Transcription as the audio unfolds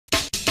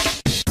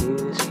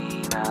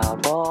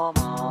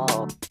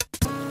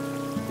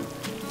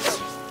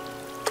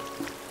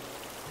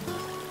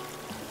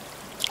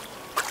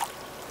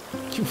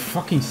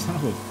Fucking son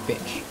of a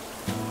bitch.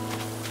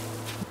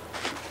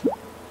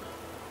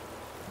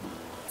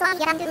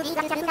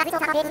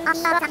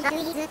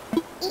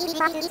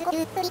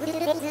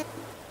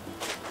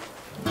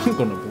 I'm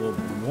gonna blow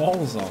the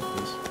walls off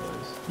this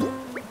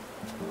place.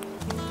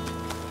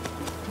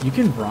 You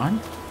can run?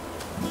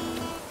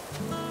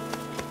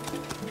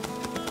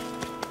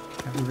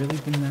 Have you really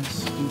been that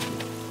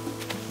stupid?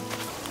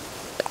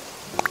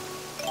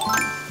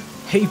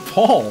 Hey,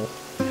 Paul!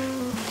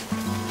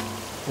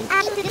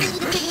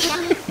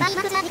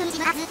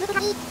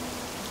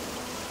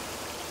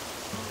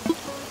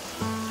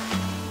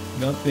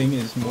 Nothing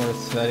is more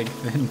aesthetic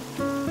than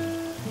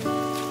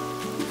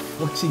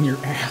flexing your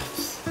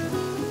abs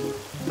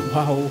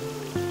while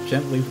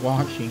gently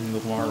watching the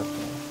waterfall.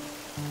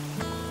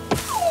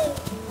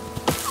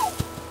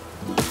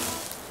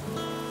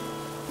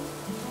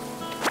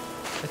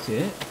 That's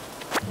it?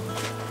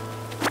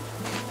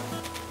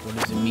 What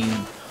does it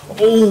mean?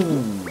 Oh!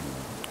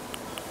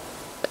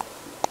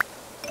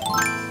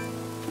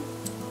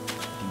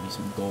 Give me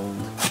some gold.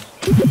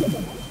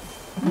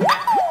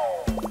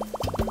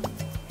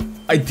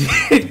 I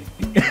did.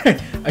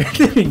 I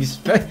didn't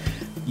expect.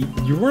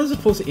 You weren't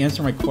supposed to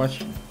answer my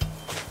question.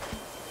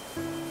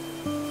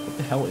 What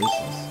the hell is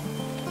this?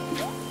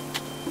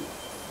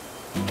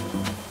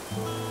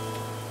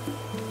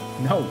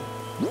 No.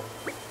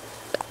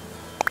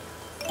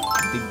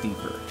 Dig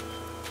deeper.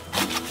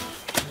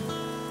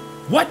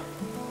 What?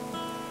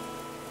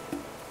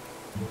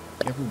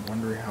 You ever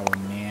wonder how a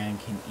man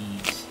can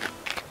eat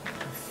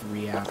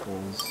 3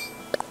 apples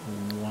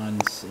in one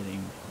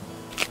sitting?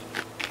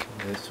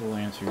 This will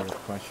answer your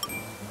question.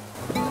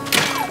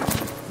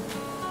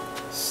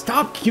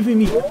 Stop giving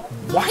me...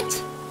 What?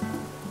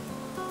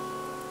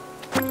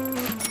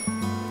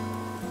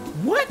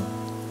 What?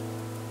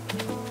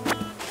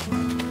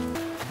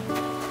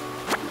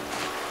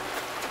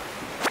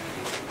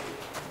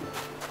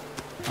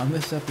 On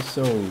this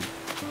episode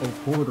of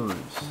Hoarders...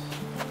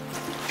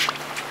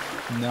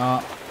 Nah...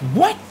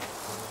 What?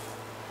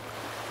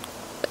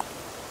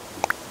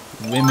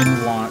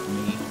 Women want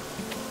me.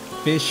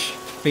 Fish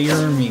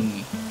fear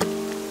me.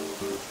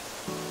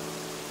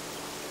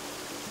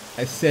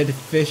 I said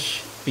fish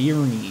fear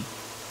me.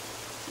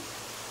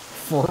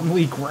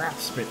 Firmly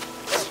grasp it.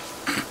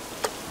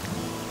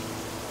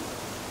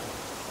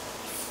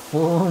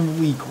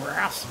 Firmly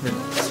grasp it.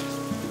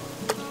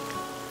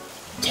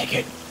 Take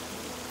it.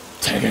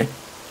 Take it.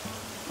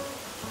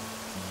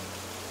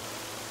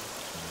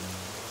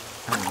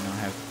 I don't know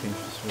how to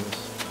finish this.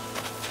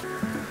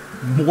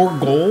 More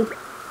gold?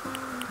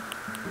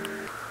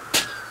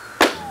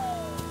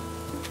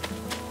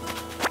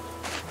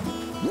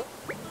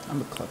 I'm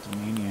a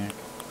kleptomaniac.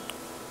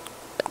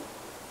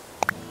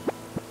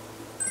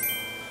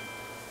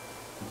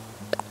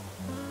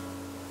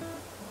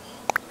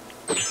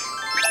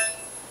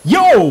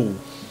 Yo!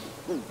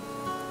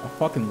 I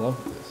fucking love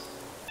this.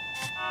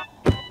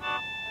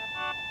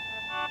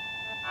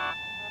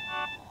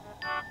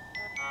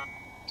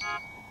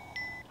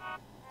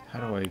 How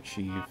do I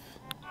achieve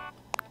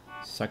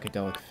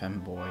psychedelic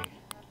femboy?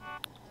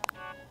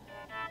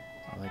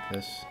 I like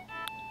this.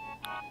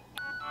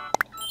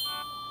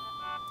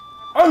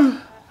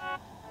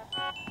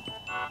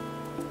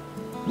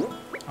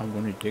 I'm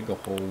going to dig a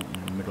hole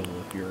in the middle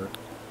of your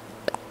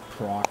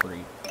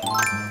property.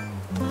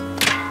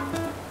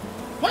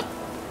 What?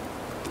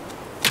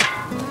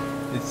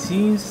 It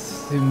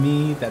seems to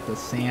me that the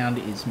sand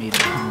is made of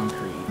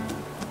concrete.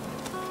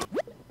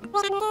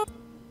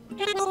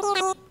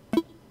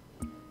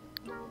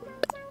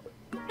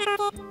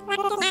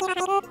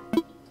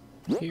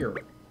 Here,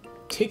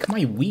 take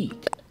my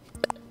weed.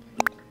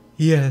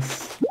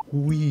 Yes,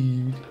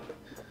 weed.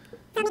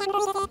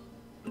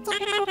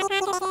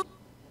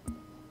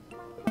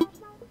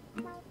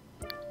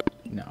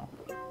 No.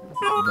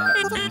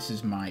 This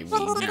is my weed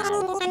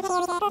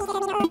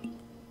now.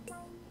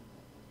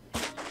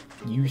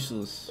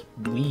 Useless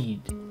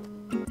weed.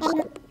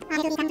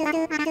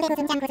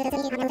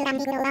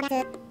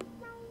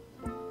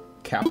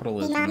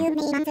 Capitalism.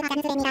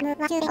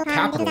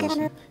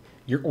 Capitalism.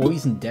 You're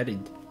always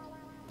indebted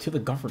to the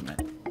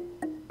government.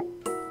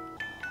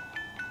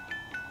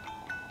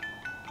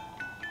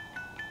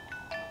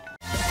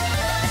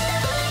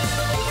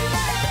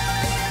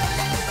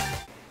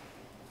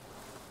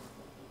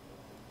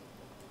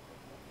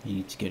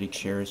 Need to get a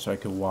chair so I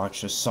could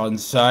watch the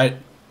sunset.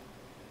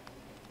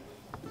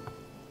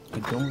 I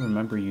don't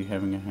remember you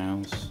having a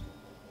house.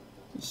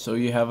 So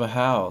you have a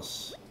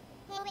house.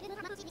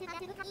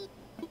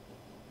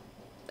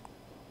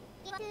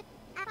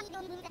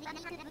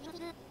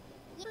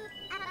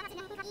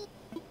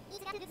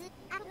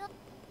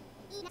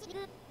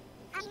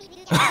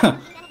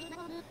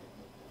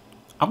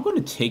 I'm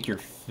gonna take your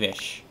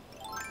fish.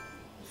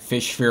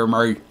 Fish fear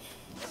me.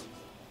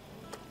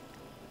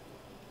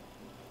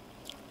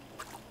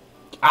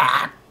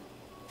 Ah!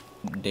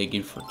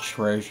 Digging for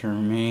treasure,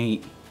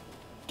 mate.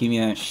 Give me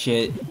that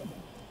shit.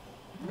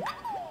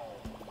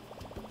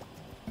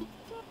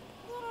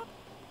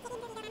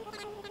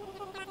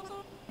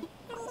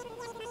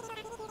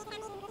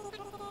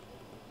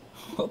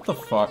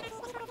 the fuck?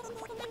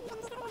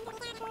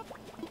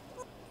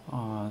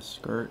 Aw,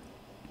 skirt.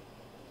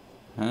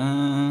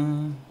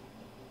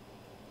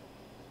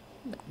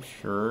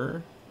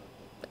 Sure.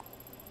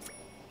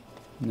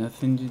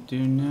 Nothing to do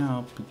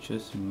now but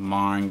just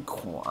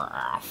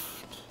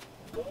Minecraft.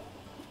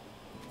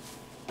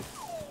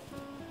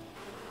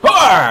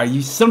 Ah,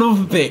 you son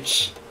of a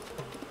bitch!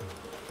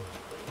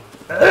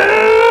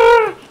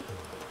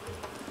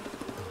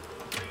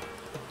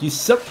 You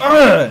suck.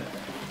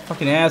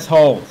 Fucking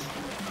assholes.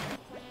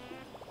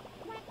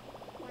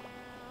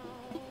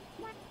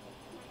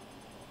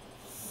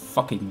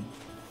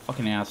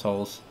 Fucking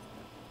assholes.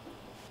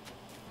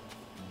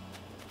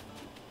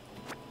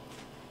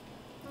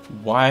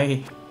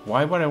 Why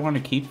would I want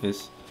to keep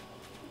this?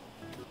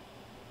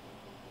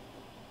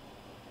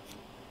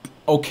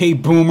 Okay,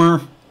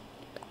 boomer.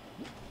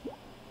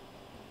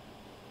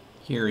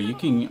 Here, you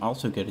can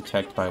also get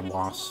attacked by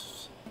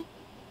wasps.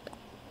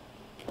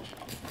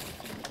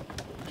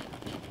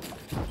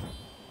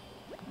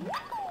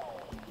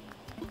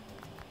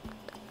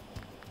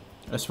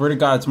 I swear to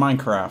God, it's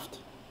Minecraft.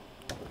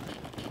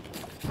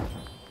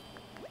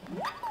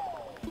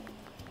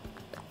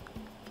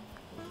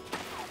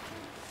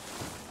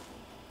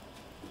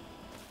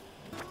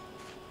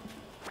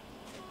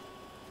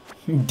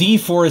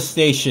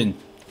 Deforestation.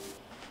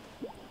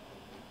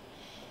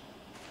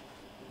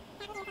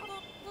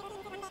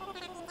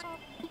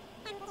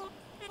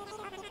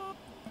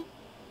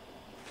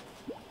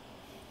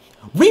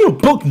 Read a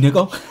book,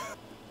 nigga.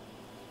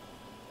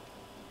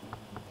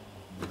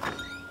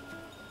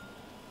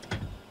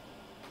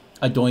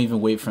 I don't even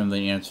wait for him to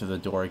answer the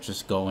door. I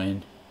just go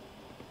in.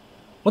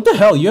 What the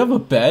hell? You have a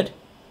bed?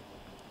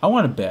 I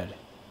want a bed.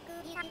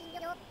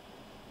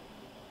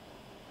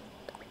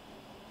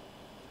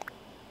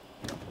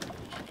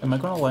 Am I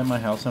gonna light my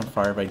house on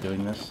fire by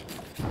doing this?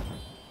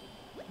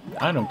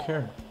 I don't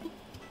care.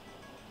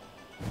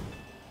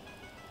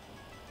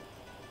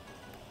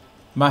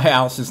 My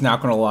house is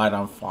not gonna light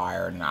on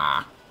fire,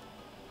 nah.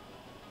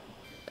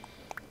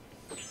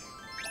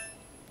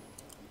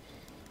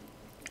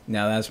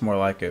 Now that's more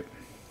like it.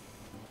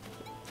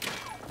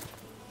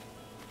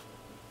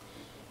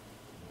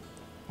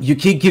 You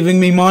keep giving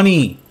me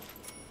money!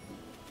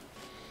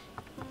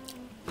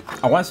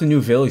 I want some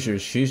new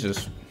villagers,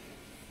 Jesus.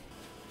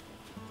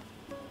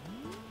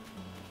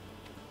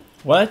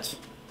 What?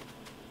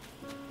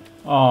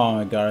 Oh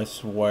my God, I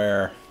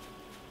swear.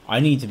 I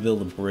need to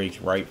build a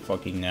bridge right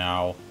fucking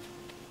now.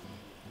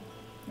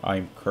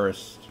 I'm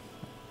cursed.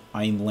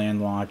 I'm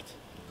landlocked.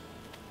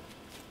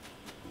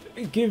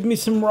 Give me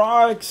some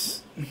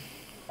rocks!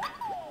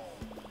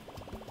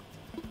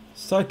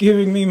 Stop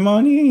giving me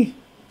money!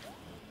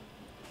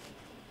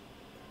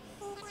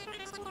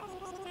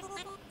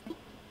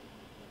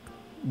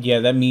 Yeah,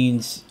 that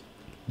means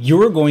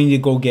you're going to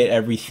go get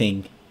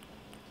everything.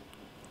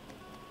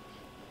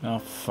 Oh,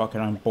 fuck it,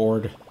 I'm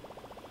bored.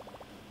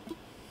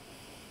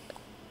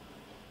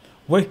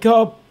 Wake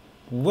up!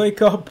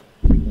 Wake up!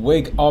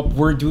 Wake up,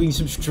 we're doing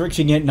some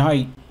stretching at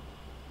night.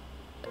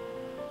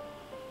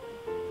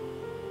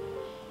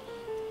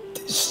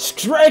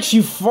 Stretch,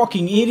 you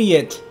fucking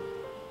idiot!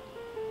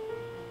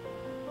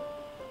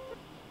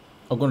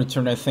 I'm gonna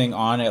turn that thing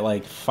on at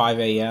like 5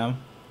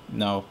 a.m.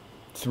 No,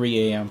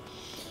 3 a.m.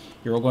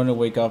 You're all going to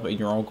wake up and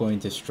you're all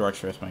going to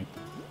stretch with me.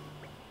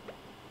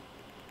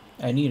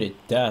 I need a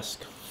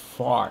desk.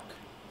 Fuck.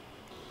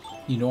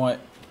 You know what?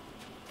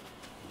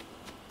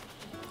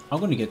 I'm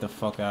gonna get the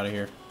fuck out of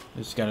here.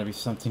 There's gotta be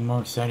something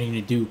more exciting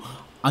to do.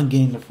 I'm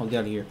getting the fuck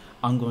out of here.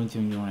 I'm going to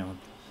New Island.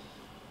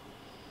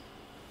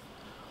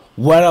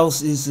 What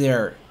else is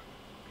there?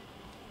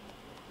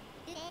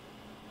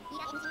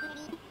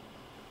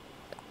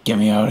 Get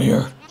me out of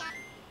here.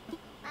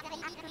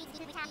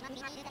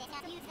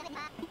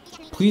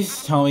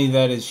 Please tell me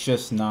that it's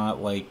just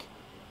not like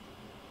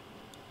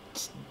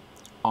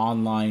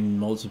online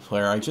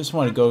multiplayer. I just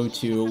want to go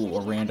to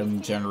a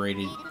random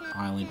generated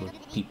island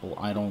with people.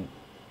 I don't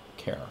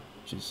care.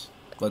 Just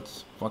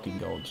let's fucking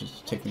go.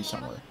 Just take me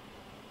somewhere.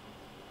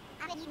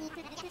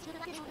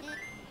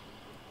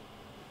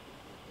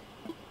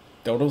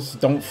 Dodos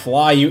don't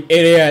fly, you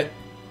idiot!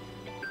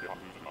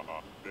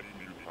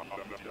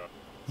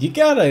 You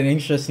got an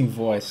interesting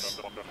voice.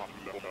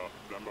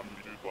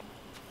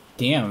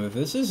 Damn,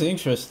 this is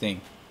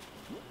interesting.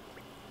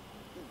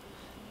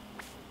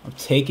 I'm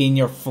taking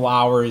your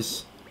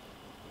flowers.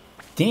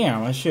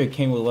 Damn, I should have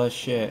came with less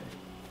shit.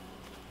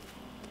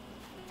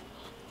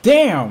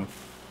 Damn!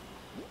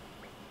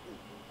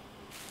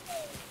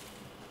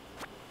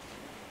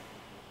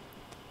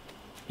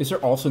 Is there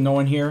also no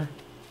one here?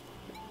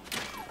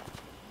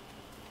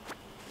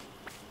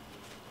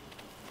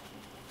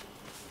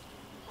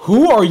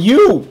 Who are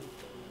you?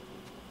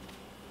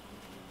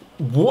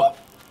 What?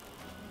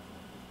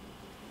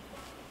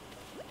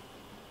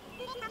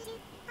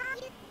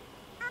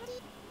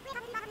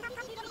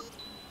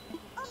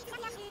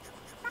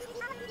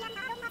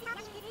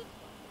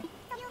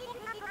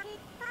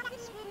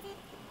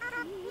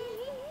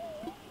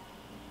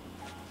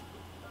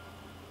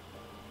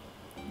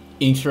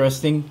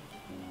 Interesting.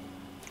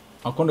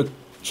 I'm gonna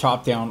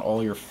chop down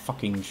all your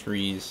fucking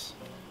trees.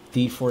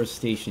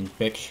 Deforestation,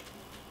 bitch.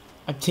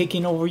 I'm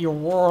taking over your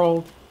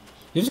world.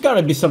 There's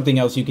gotta be something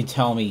else you can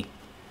tell me.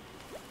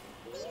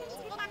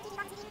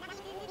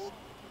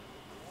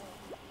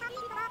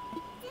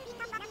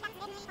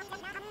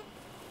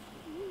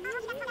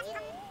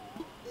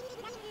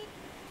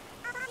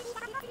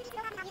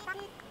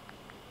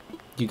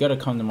 You gotta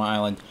come to my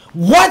island.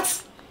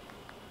 What?!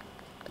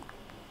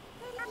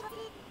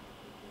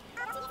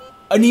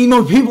 I need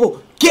more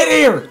people! Get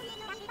here!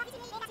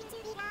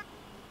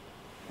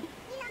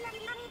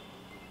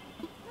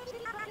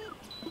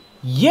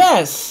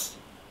 Yes!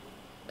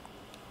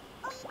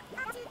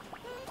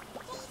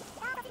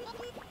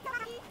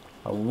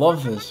 I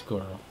love this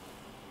girl.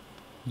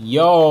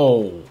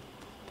 Yo!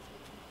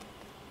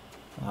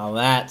 Now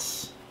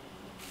that's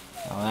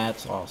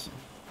awesome.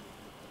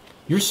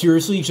 You're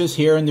seriously just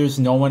here and there's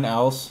no one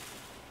else?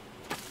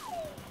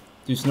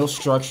 There's no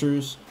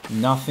structures,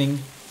 nothing.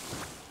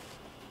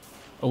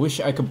 I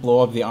wish I could blow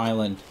up the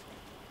island.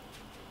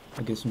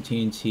 I'll get some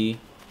TNT.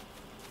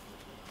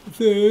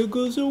 There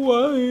goes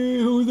Hawaii,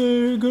 oh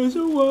there goes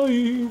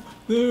Hawaii,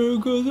 there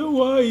goes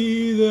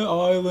Hawaii, the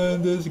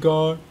island is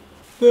gone.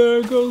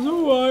 There goes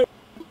Hawaii.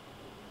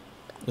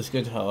 Let's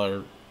go tell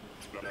her.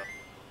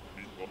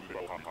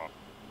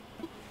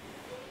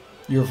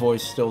 Your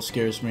voice still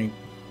scares me.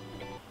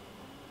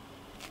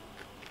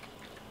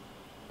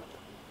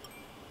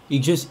 He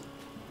just...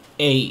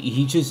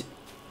 Did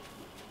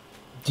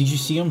you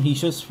see him? He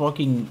just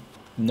fucking...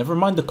 Never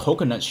mind the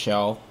coconut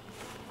shell.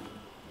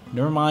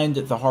 Never mind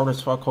the hard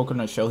as fuck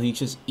coconut shell. He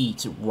just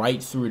eats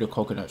right through the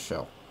coconut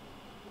shell.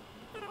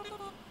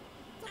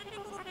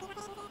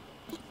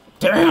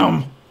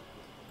 Damn!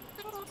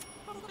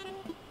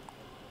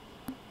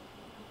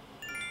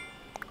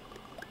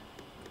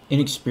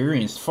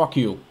 Inexperienced. Fuck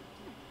you.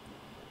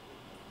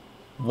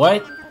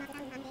 What?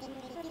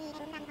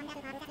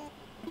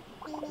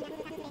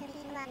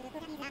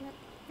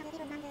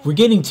 We're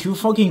getting 2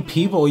 fucking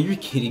people. Are you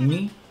kidding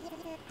me?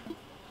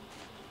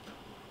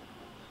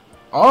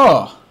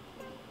 Oh!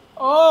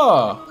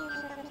 Oh!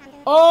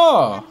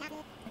 Oh!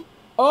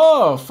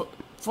 Oh!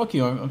 Fuck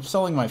you. I'm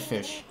selling my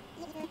fish.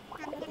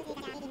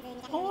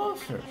 Oh,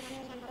 fish.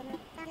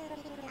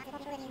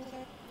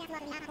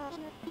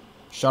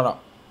 Shut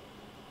up.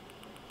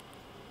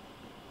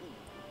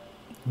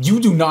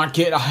 You do not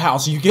get a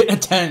house. You get a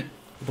tent.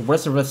 The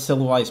rest of us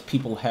civilized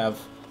people have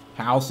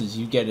houses.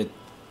 You get a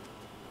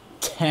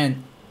tent.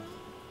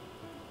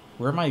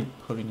 Where am I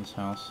putting his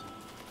house?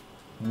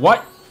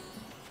 What?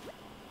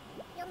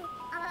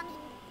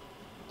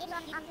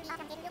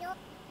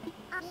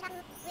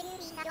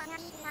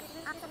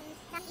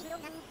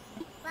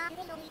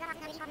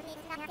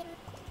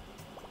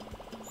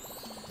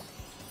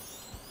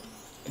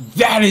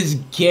 That is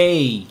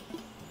gay.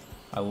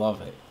 I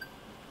love it.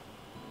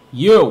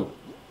 You.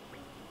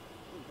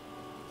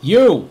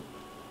 You.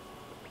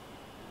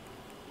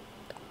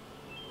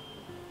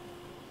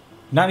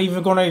 Not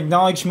even gonna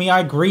acknowledge me.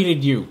 I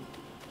greeted you.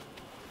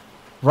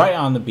 Right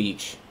on the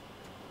beach.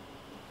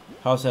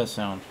 How's that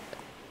sound?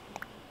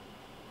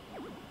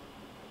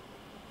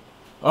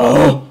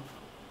 Oh!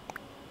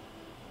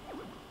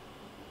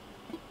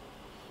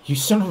 You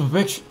son of a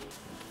bitch!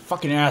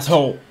 Fucking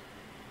asshole!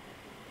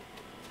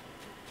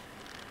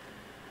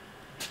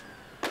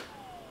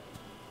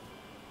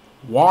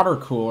 Water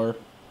cooler.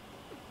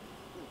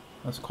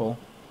 That's cool,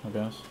 I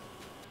guess.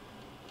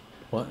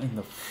 What in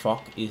the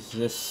fuck is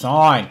this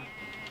sign?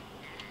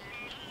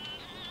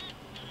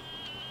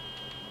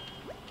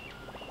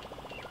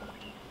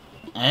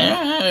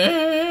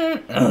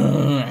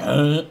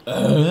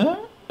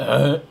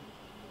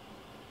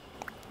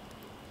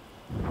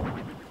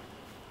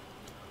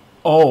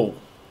 Oh.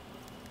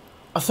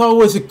 I thought it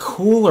was a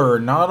cooler,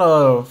 not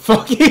a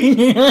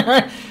fucking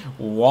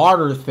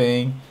water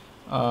thing.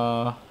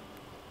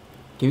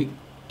 Give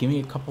me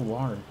a cup of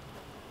water.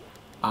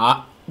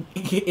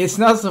 It's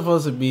not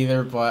supposed to be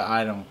there, but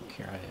I don't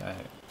care.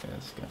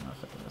 It's good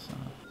enough.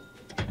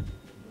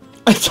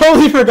 I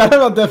totally forgot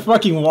about that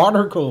fucking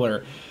water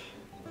cooler.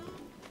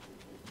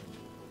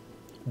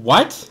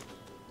 What?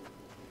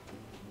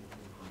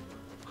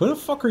 Who the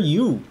fuck are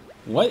you?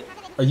 What?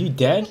 Are you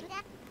dead?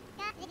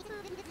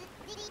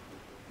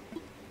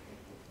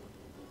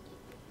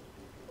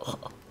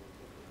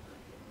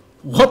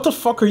 What the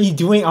fuck are you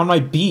doing on my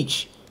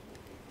beach?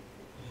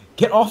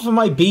 Get off of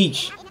my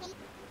beach!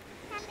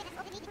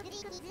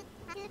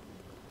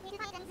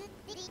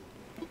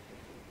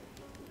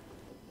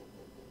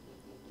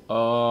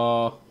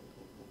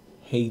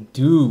 Hey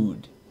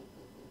dude.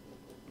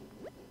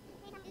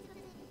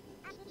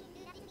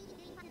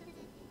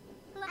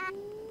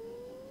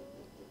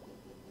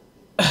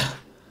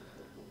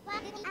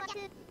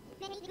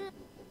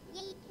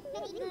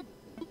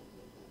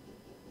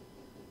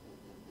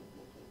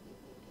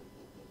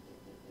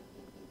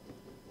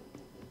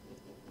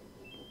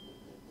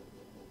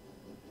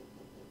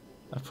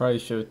 I probably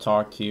should have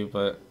talked to you,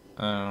 but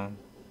I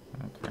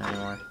don't care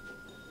anymore.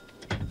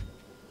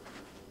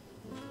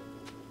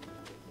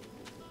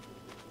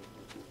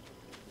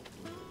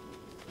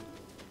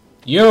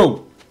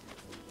 Yo!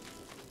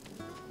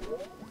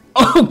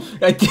 Oh!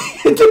 I did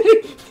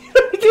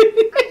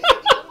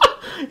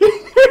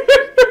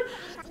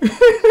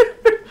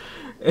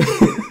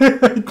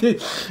I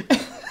did.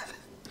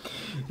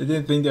 I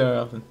didn't think that would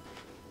happen.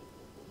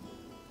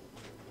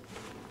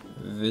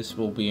 This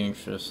will be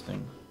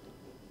interesting.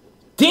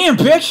 Damn,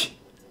 bitch!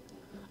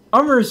 I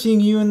remember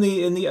seeing you in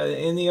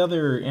the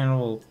other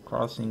Animal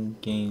Crossing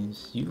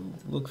games. You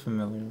look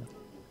familiar.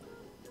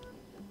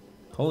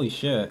 Holy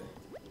shit.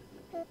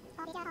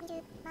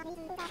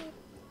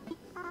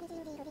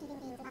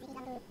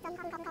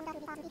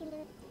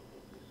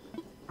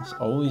 It's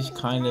always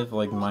kind of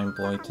like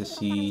mind-blowing to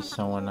see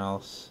someone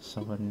else,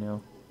 someone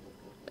new.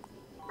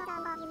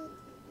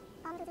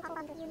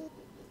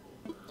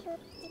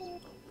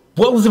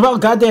 What was about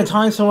goddamn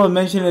time someone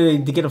mentioned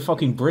it to get a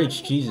fucking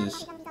bridge?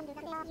 Jesus.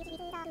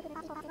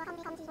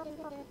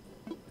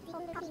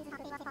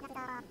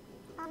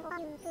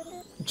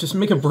 Just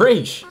make a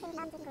bridge.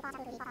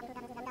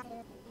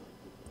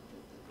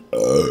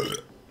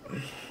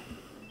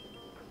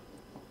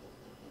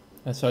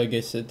 That's how I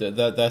guess it.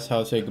 That's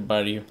how I say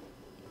goodbye to you.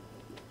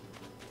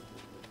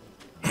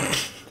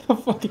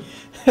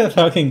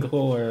 fucking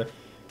cool.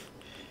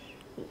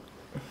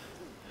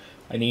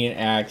 I need an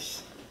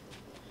axe.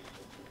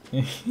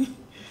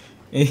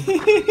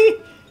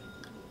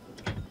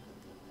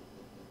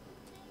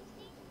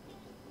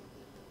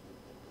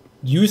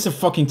 Use the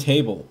fucking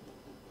table.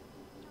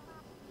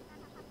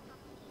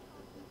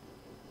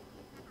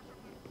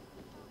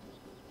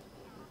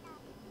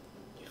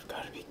 You've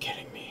got to be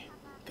kidding me.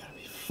 You've got to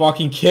be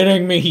fucking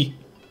kidding me.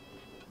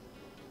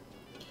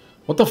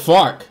 What the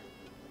fuck?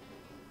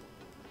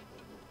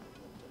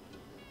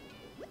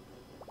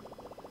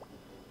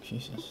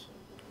 Jesus.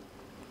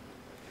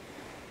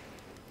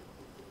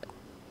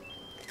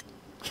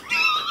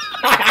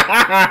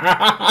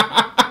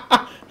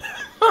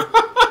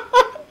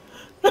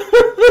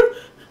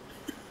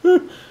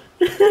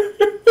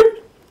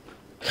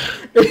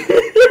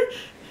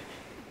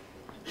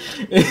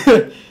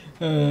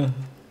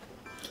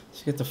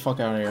 Let's get the fuck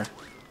out of here.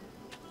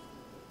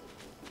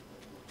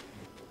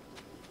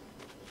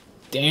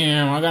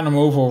 Damn, I gotta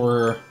move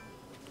over.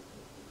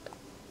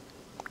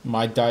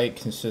 My diet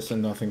consists of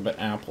nothing but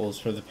apples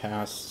for the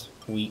past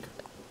week.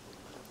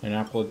 An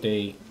apple a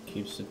day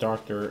keeps the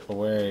doctor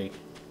away.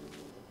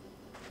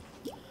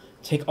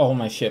 Take all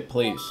my shit,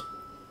 please.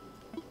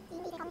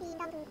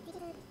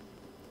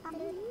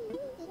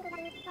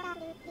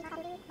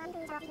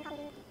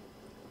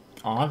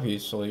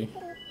 Obviously.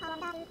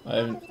 I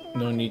have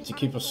no need to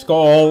keep a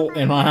skull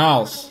in my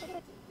house.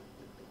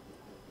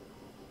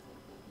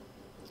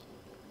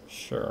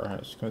 Sure, I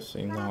was gonna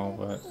say no,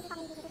 but...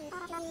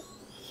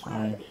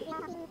 fine.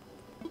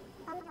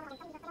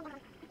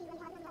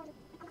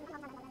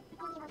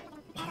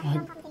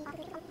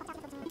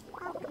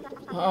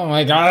 Oh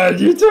my god,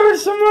 you talk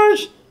so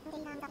much!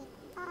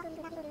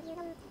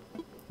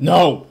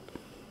 No!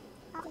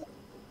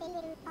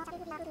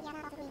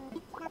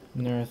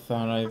 Never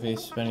thought I'd be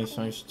spending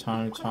so much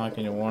time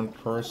talking to one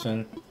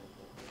person,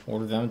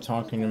 or them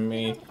talking to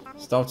me.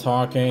 Stop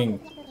talking!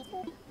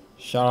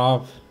 Shut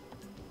up!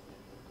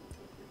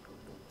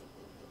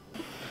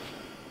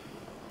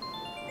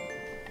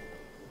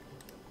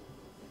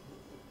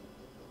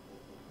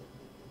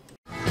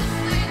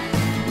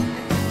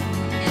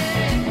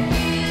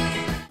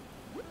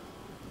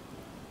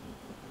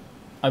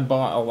 I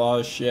bought a lot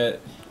of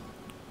shit.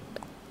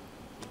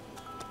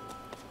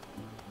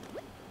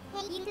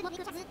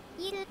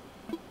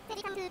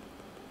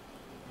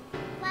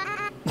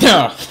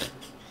 Yeah.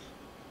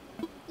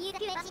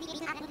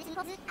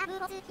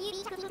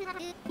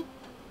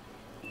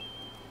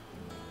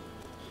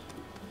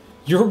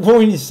 You're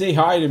going to say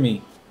hi to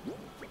me.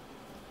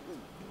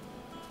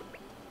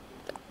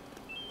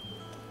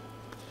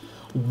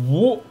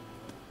 What?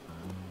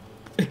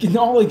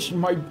 Acknowledge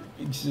my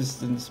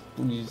existence,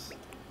 please.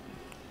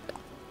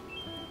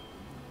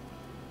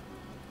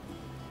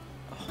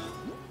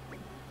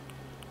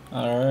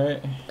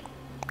 Alright.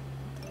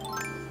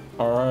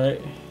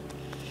 Alright.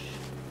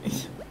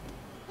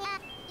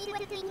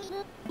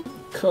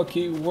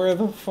 Cookie, where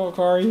the fuck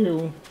are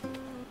you?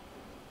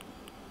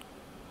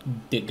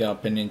 Dig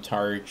up an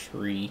entire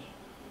tree.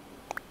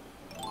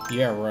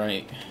 Yeah,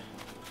 right.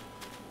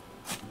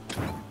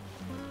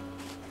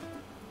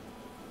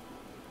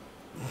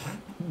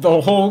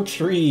 The whole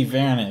tree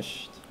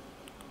vanished.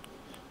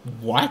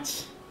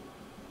 What?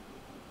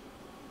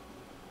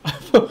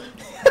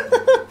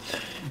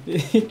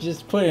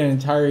 Just put an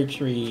entire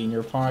tree in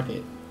your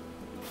pocket.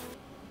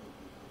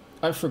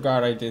 I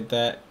forgot I did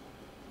that.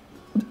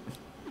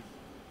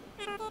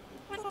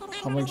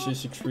 How much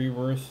is a tree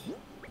worth?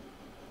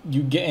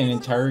 You get an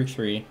entire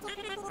tree.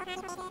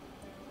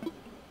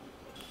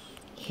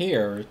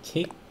 Here,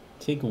 take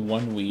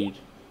one weed.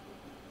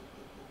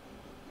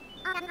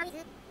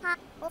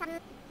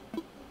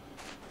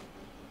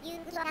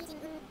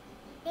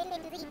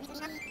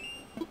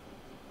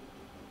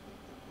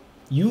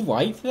 You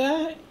like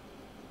that?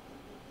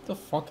 What the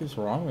fuck is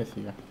wrong with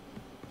you?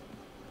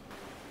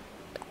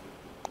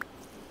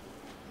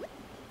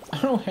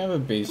 I don't have a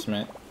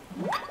basement.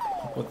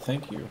 Well,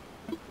 thank you.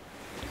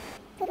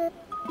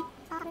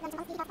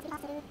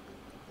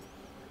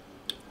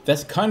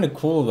 That's kind of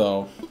cool,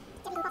 though.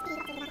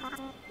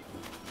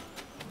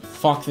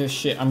 Fuck this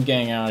shit. I'm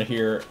getting out of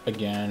here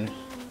again.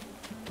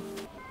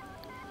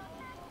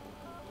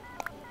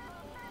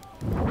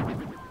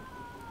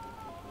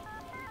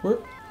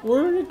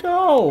 Where'd it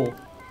go?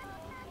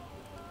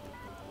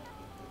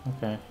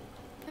 Okay.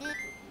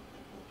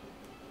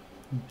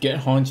 Get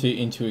haunted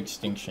into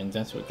extinction.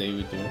 That's what they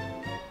would do.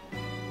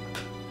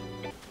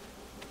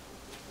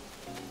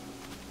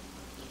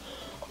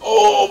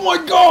 Oh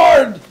my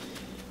god!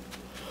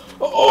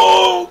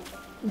 Oh!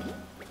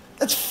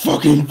 That's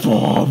fucking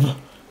Bob!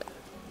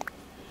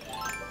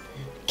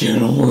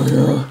 Get over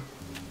here!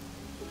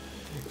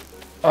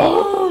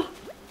 Oh!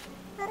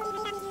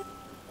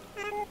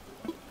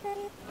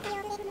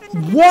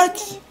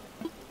 What?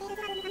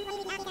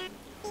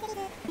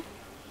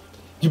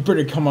 You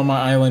better come on my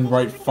island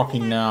right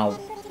fucking now.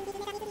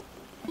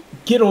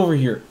 Get over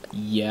here.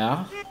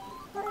 Yeah?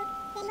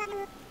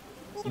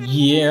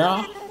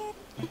 Yeah?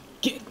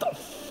 Get the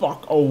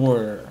fuck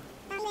over.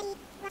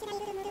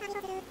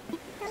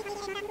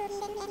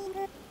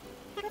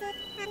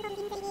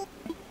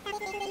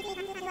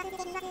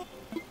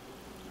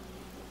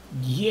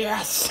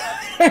 Yes!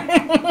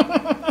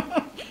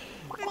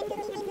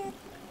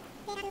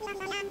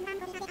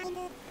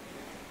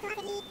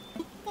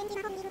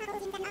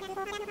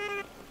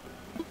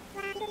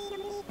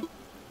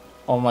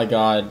 Oh my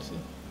god.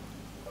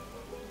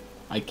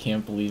 I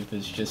can't believe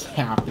this just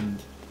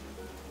happened.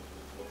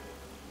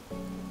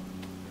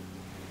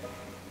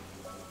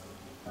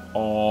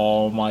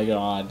 Oh my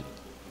god.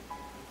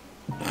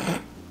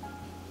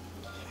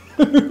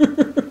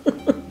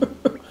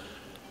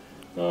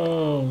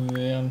 Oh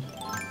man.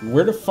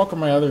 Where the fuck are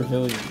my other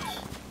villagers?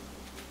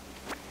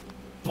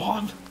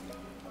 Bob!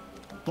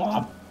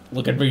 Bob!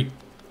 Look at me!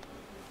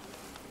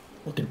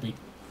 Look at me.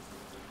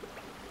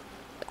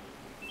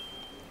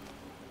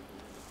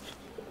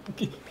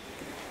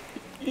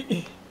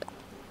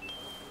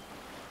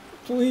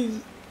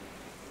 Please.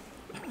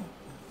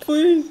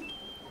 Please.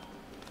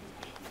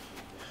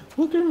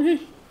 Look at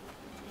me.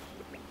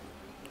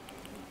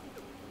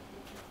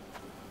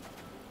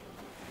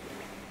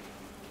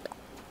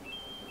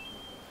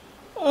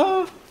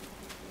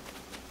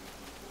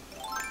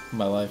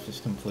 My life is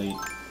complete.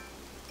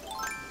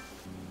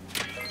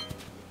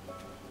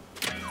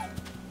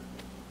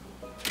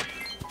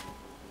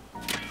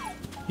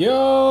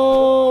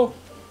 Yo!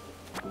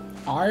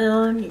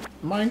 Iron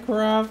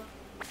Minecraft.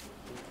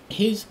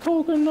 He's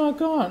coconut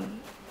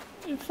gun.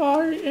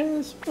 Fire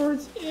in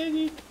sports and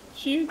he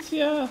shoots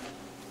ya.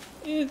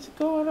 It's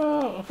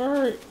gonna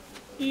hurt.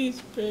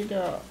 He's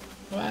bigger,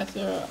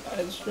 faster,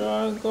 and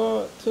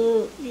stronger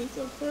too. He's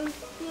the first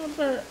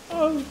member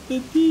of the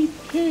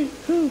DK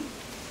crew.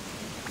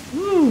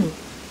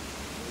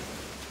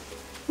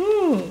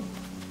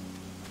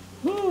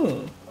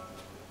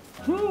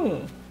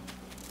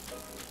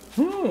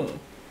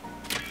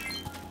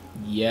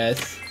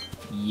 Yes.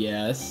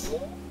 Yes.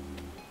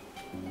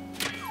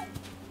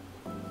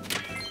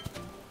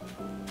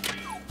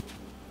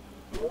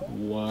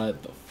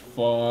 What the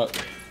fuck?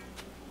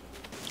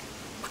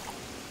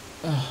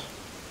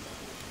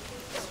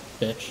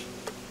 Bitch.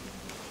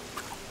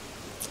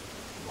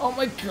 Oh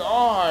my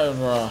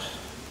god!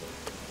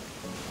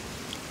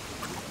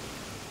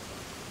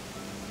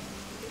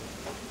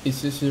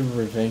 Is this a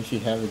revenge you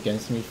have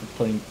against me for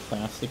putting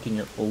plastic in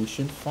your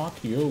ocean?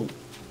 Fuck you.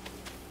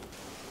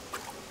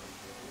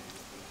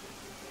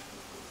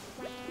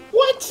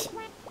 What?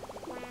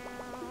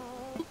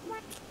 You're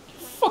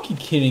fucking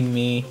kidding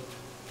me.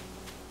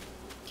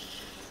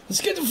 Let's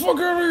get the fuck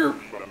out of here!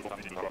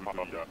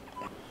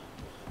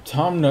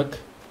 Tom Nook,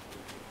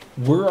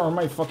 where are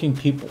my fucking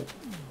people?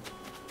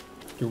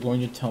 You're going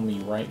to tell me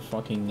right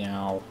fucking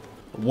now.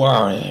 Where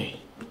are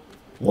they?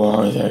 Where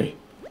are they?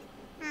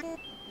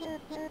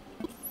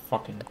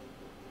 Fucking.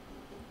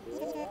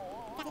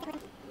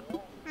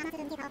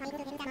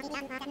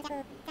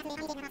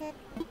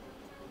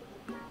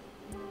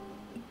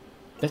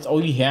 That's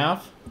all you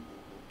have?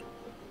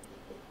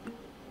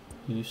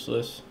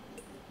 Useless.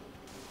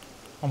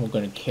 I'm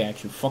gonna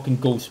catch you. Fucking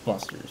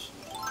Ghostbusters.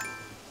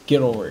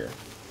 Get over here.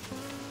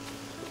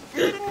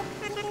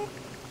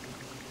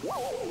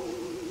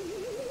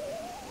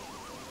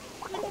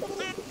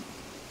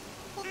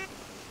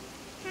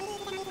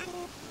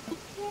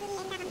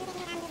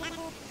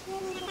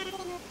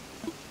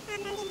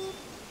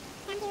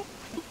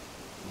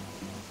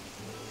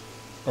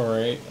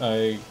 Alright,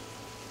 I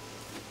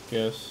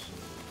guess.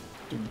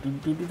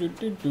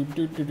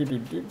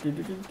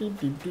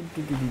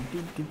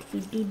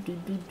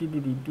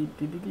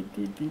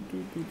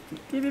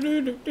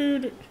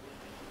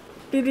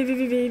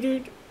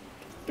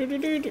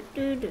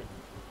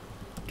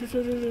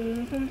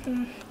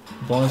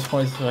 Bonus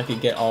points if I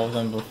could get all of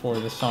them before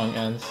the song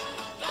ends.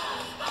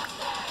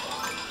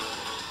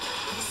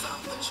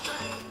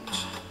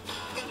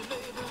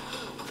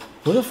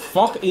 What the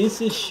fuck is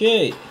this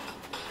shit?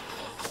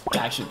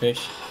 Gotcha,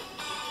 bitch.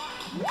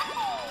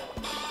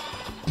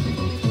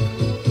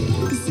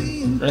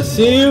 I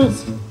see you!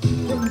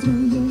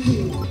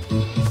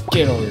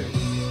 Get over here.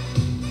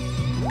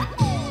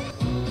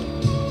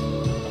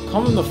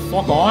 Come the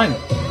fuck on!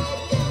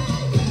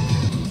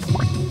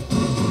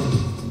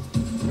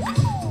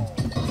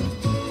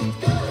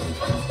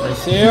 I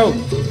see you!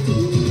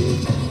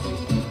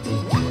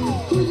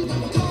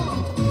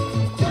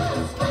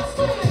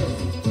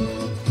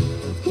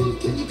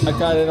 I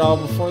got it all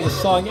before the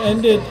song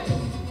ended.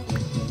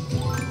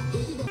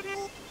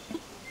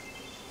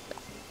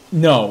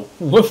 No.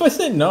 What if I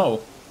said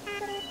no?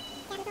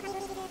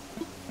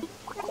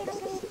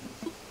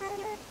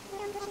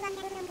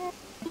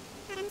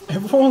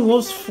 Everyone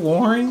loves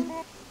flooring?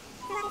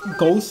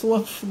 Ghosts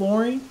love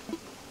flooring?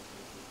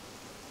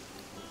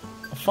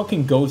 A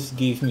fucking ghost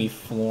gave me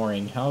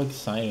flooring. How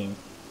exciting.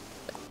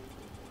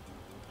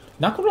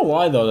 Not gonna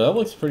lie though, that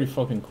looks pretty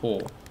fucking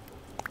cool.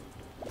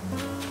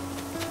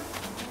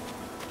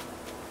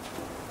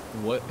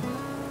 What?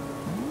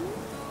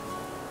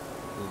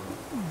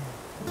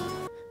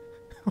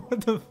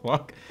 What the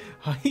fuck?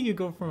 How do you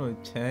go from a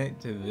tent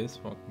to this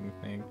fucking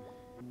thing?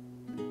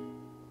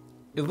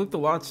 It looked a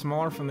lot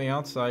smaller from the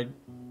outside.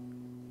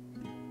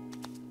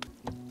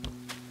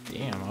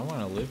 Damn, I want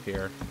to live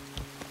here.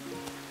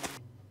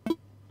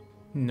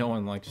 No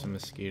one likes the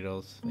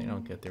mosquitoes. They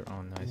don't get their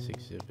own nice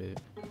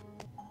exhibit. What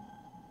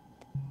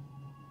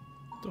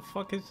the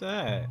fuck is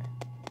that?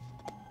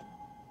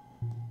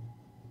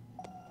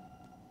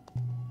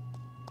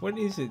 What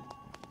is it?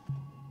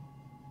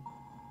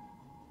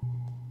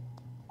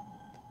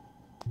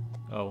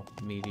 Oh,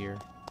 meteor.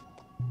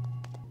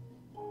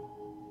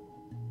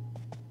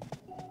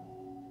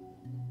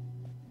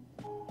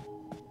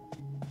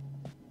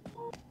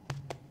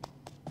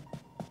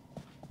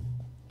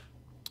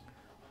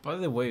 By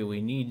the way,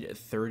 we need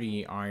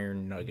 30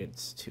 iron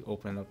nuggets to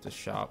open up the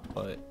shop,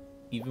 but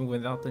even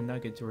without the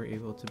nuggets, we're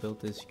able to build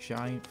this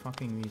giant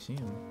fucking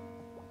museum.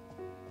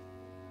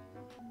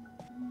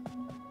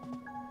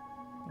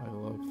 I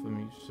love the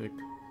music.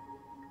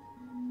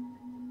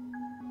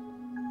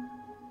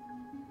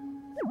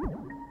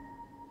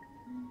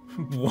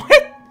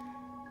 What?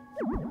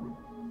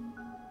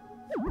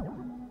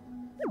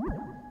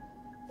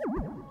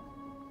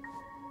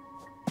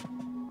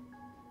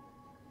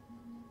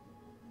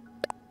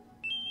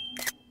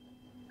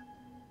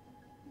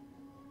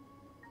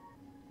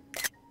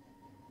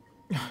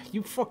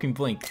 You fucking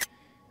blink.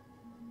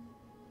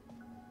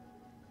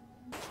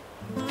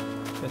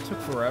 That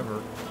took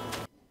forever.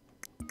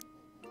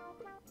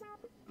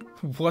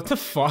 What the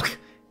fuck?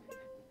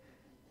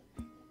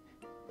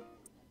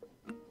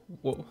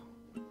 Whoa.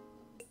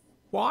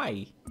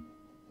 Why?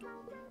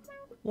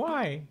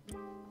 Why?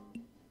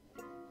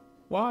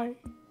 Why?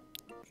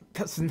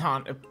 That's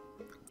not a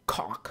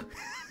cock.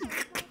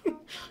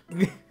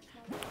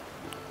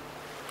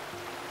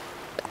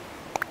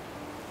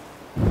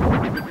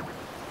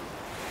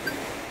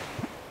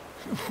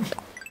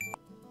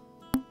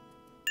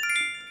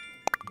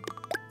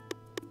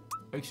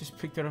 I just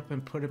picked it up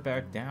and put it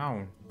back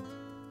down.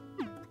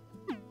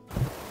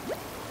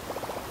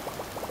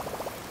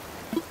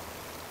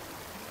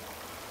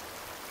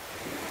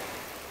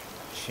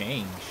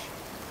 Change.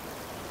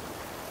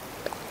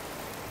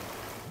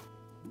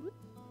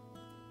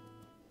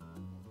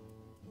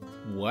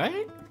 What?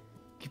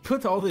 You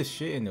put all this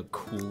shit in a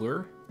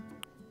cooler?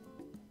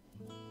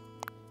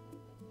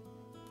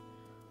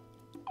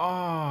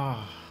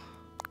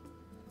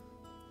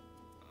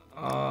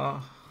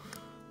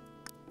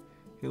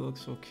 He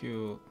looks so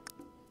cute.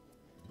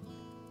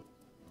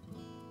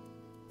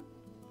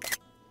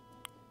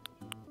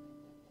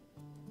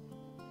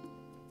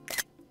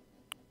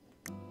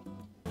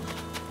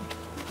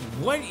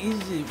 What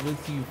is it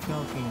with you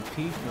fucking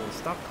people?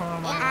 Stop coming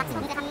on my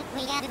island.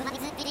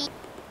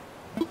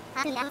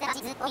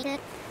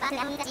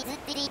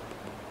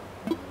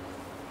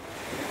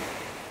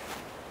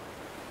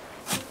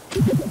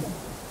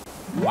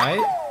 What?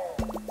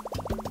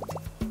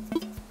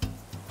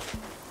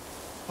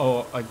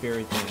 Oh, I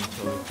buried that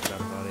until I forgot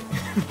about it. I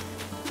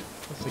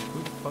was like,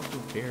 who the fuck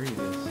would bury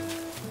this?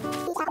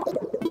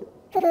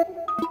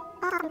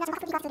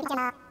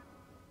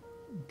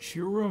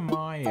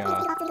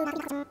 Jeremiah.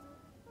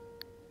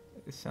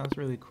 It sounds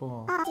really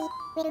cool.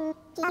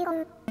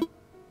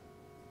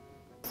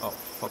 Oh,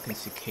 fucking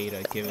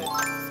cicada, give it.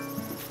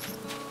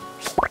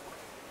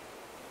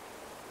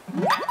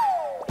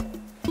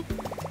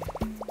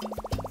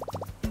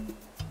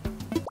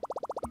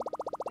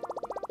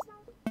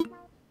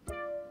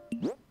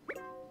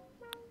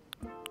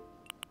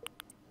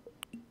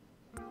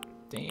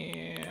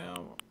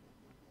 Damn.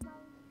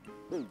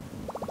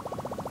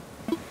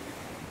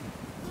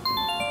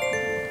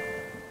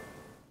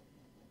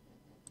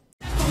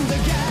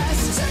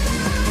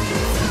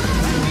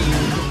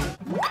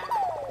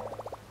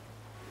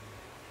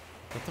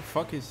 What the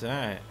fuck is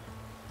that?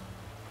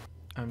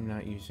 I'm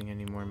not using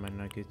any more of my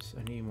nuggets.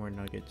 I need more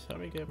nuggets. How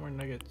do I get more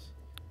nuggets?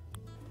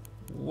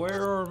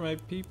 Where are my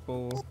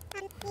people?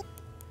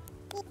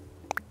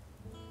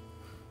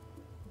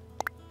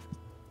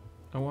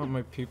 I want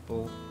my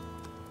people.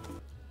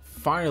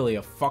 Finally,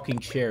 a fucking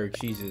chair,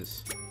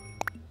 Jesus.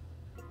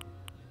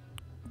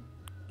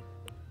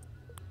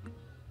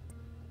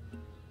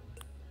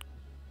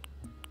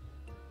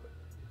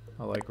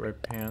 I like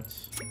red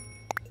pants.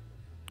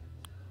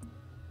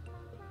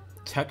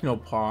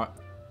 Technopot.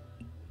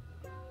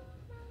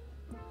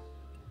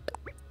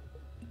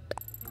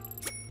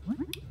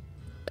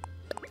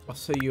 I'll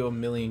sell you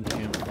 1,000,000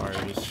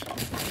 campfires.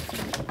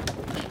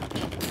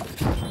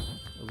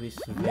 At least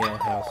they'll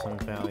have some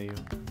value.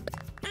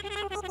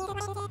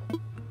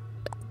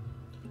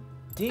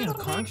 Damn,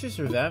 conchas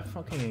are that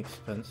fucking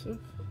expensive?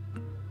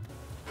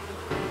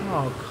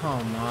 Oh,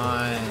 come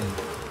on.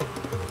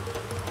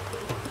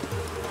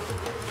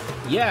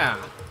 Yeah!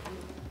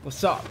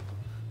 What's up?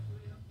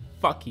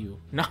 Fuck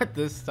you. Not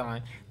this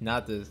time.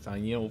 Not this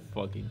time. You don't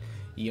fucking...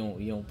 You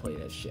don't play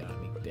that shit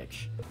on me,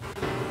 bitch.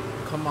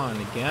 Come on,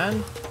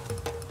 again?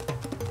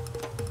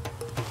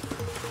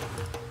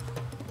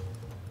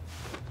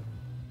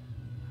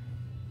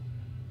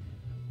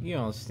 You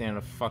don't stand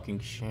a fucking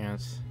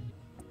chance.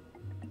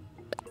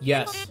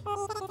 Yes.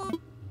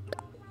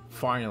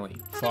 Finally.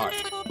 Fuck.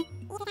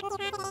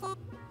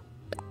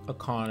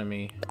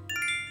 Economy.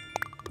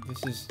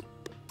 This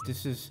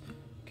is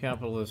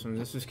capitalism.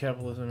 This is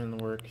capitalism in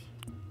the works.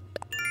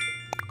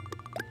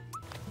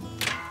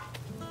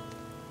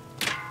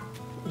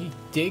 You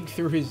dig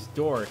through his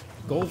door.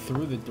 Go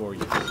through the door,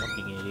 you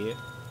fucking idiot.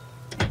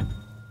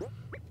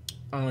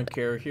 I don't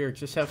care. Here,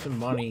 just have some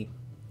money.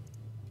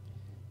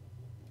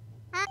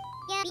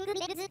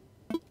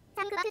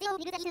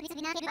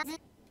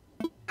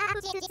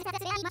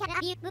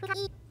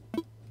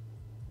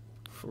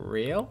 For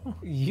real?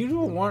 You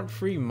don't want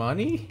free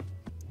money?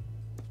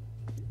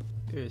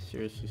 There's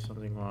seriously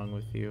something wrong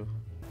with you.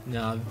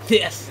 Now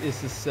this is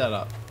the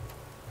setup.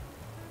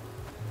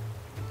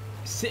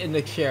 Sit in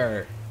the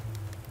chair.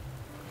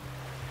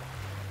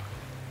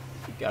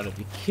 You gotta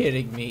be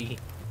kidding me.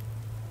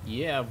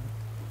 Yeah.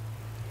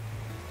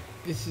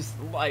 This is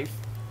life.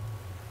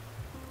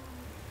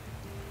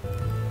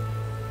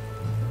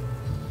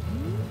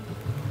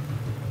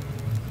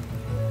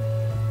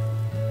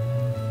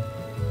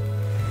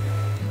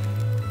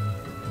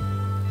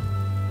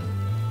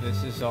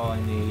 This is all I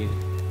need.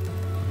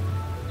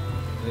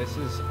 This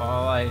is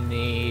all I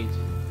need.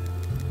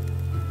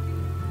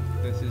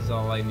 This is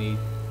all I need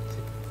to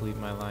complete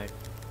my life.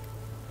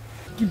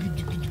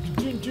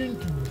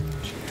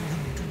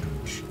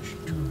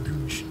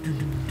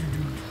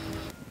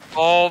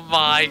 Oh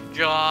my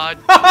god.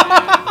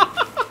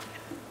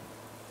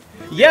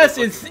 Yes,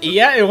 it's...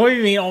 Yeah, what do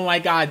you mean? Oh my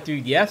god,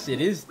 dude. Yes,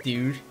 it is,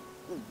 dude.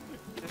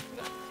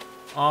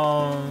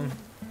 I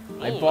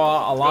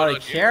bought a lot of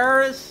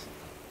chairs.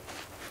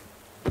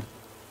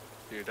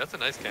 Dude, that's a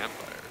nice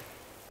campfire.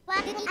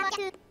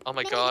 Oh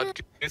my god,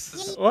 this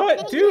is...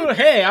 What? Dude,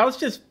 hey, I was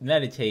just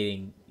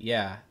meditating.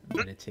 Yeah,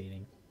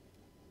 meditating.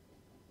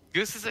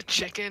 Goose is a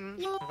chicken?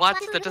 What?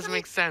 That doesn't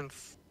make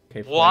sense.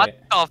 Okay, what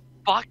the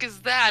fuck is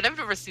that? I've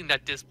never seen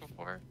that disc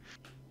before.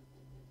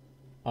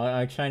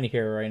 I'm trying to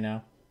hear it right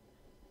now.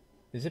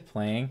 Is it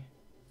playing?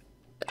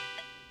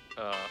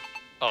 Oh,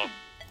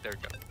 there we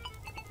go.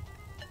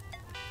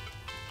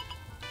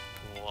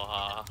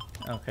 Wow.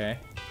 Okay.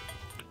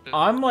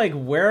 I'm like,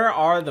 where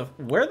the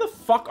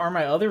fuck are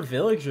my other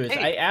villagers?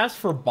 Hey. I asked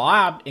for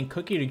Bob and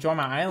Cookie to join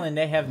my island,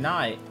 they have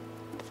not.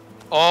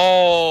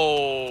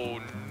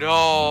 Oh,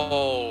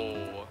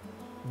 no.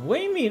 What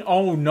do you mean,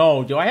 oh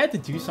no? Do I have to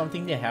do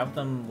something to have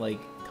them,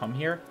 like, come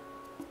here?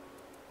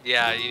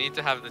 Yeah, you need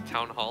to have the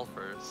town hall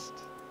first.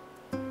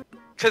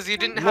 Cause you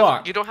didn't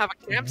have, you don't have a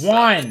campsite.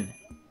 One!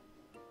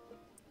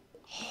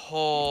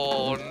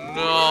 Oh,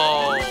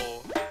 no.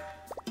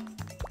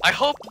 I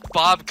hope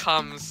Bob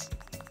comes.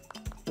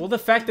 Well, the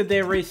fact that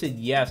they already said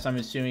yes, I'm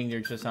assuming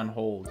they're just on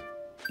hold.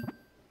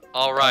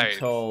 Alright.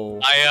 Until...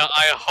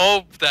 I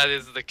hope that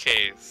is the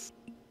case.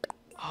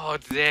 Oh,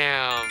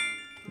 damn.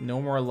 No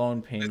more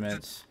loan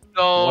payments.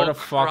 So what a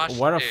fuck!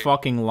 What a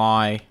fucking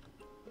lie!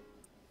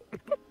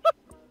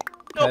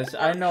 Because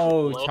I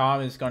know Tom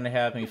is gonna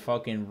have me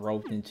fucking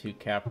roped into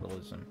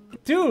capitalism.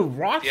 Dude,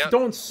 rocks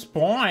don't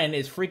spawn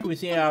as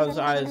frequently as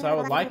I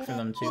would like for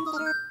them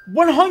to.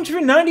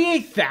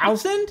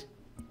 198,000?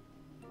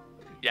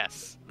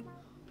 Yes.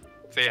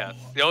 Say yes.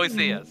 You always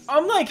say yes.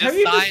 I'm like, have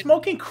you been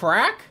smoking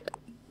crack?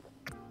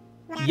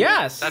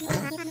 Yes.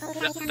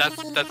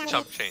 That's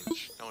chump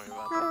change. Don't worry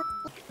about that.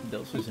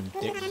 Those are some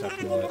dick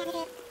sucking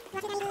what?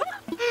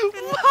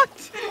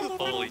 What?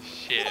 Holy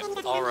shit.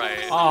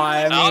 Alright. Oh,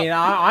 I mean,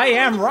 I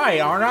am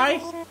right, aren't I?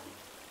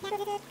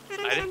 I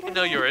didn't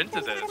know you were into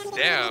this.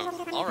 Damn.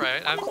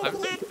 Alright. I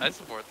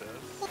support this.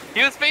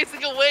 He was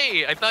facing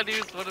away. I thought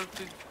he was one of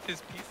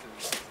his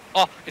pieces.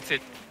 Oh, it's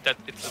it.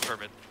 It's the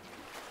permit.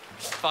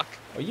 Fuck.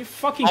 Are you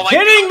fucking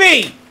kidding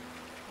me?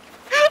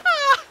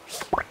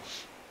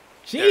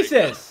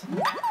 Jesus.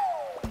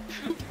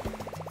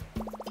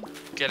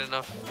 Get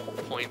enough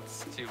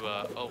points to,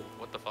 oh,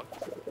 what the fuck?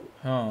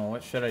 Oh,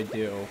 what should I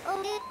do?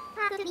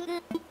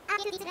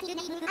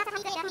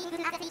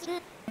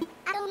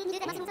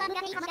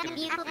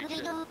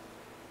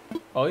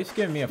 Oh, he's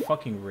giving me a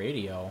fucking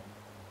radio.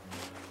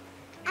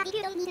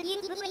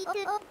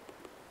 Oh,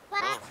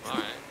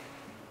 alright.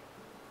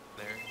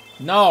 There.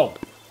 No!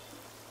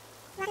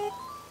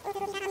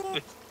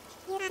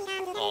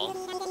 Oh.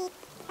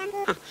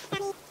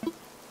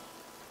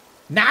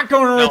 Not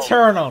gonna No.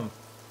 return them!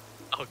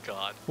 Oh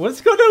god.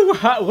 What's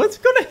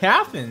gonna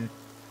happen?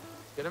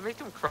 Gonna make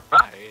him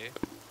cry.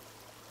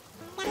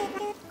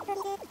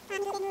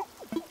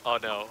 Oh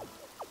no.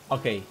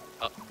 Okay,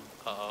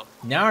 Uh-oh.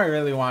 now I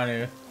really want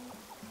to.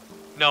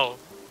 No.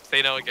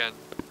 Say no again.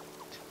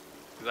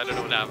 Because I don't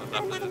know what happens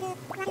after this.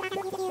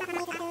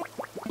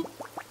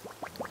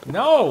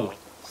 No!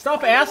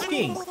 Stop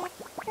asking!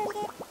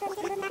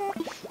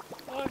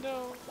 Oh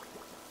no.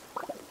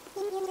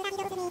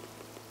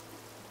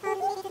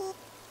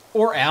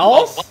 Or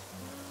else? What?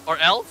 Or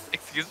else?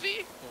 Excuse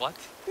me? What?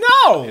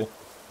 No!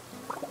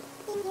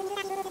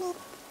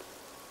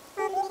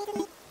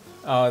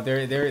 Oh,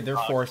 they're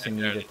forcing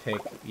me to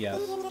pick yes.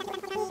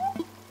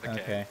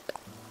 Okay.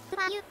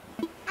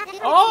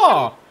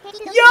 Oh!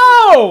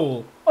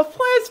 Yo! A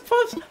Plant's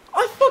Puff.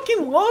 I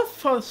fucking love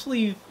puff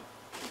sleeve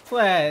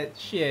plat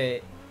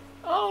shit.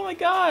 Oh my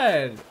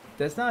god.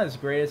 That's not as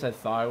great as I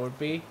thought it would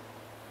be.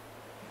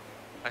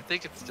 I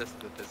think it's just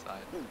the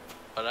design.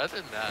 But other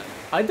than that,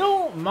 I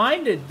don't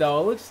mind it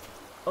though. It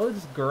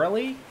looks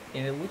girly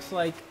and it looks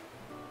like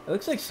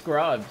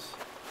Scrubs.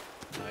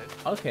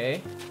 nice.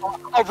 Okay.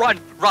 Oh, run!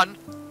 Run!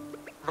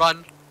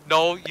 Run!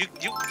 No, you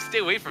stay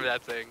away from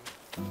that thing.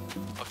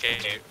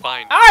 Okay,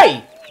 fine.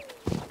 Hey!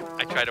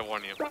 I tried to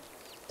warn you.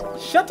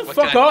 Shut the What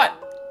fuck kind?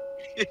 up!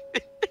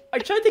 I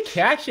tried to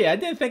catch it. I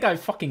didn't think I'd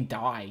fucking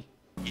die.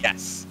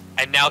 Yes.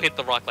 And now hit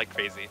the rock like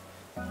crazy.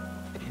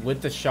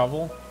 With the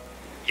shovel?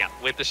 Yeah,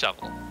 with the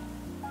shovel.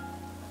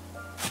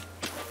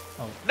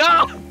 Oh.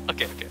 No!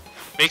 Okay, okay.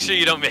 Make sure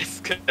you don't miss,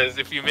 because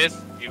if you miss,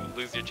 you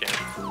lose your chance.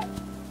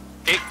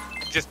 Okay,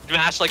 just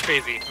mash like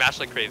crazy. Mash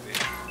like crazy.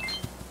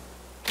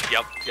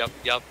 Yup, yup,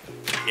 yup.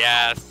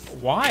 Yes.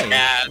 Why?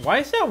 Yes. Why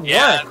does that work?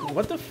 Yes.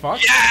 What the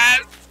fuck?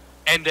 Yes!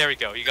 And there we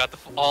go. You got the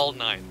all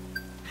 9.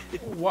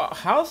 What?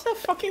 How does that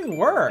fucking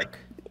work?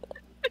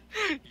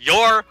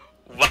 You're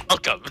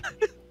welcome.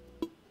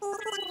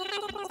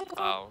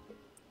 Oh.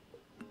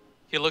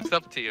 He looks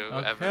up to you,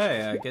 Evan.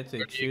 Okay, I get to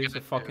What are you choose a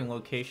gonna fucking do?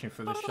 location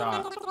for the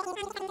shot.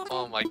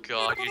 Oh my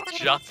god, you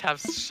just have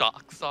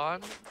socks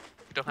on?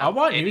 You don't have I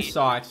want any... new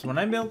socks. When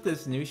I build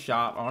this new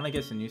shop, I want to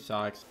get some new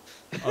socks.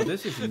 Oh,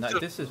 this is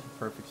this is a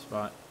perfect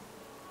spot.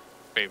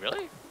 Wait,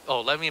 really?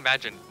 Oh, let me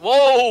imagine.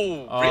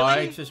 Whoa! Oh, really?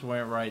 I just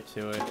went right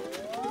to it.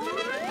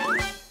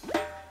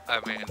 I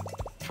mean,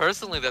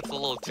 personally, that's a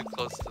little too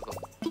close to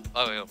the...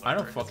 Oh, wait, I don't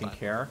whatever, it's fucking fine.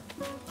 care.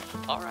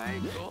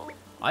 Alright, cool.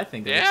 I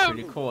think Yeah. that's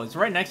pretty cool. It's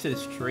right next to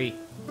this tree.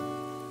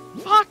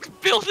 Fuck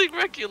building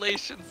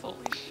regulations, holy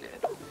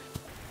shit.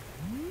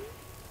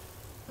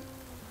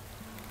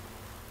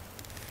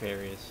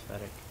 Very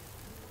aesthetic.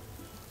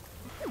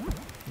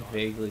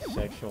 Vaguely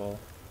sexual.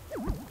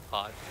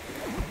 Hot.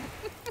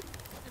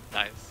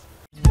 Nice.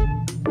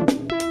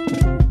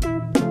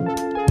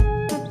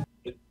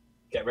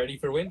 Get ready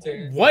for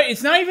winter. What?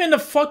 It's not even the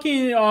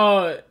fucking,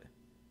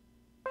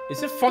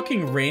 Is it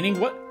fucking raining?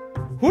 What?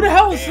 Who the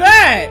hell is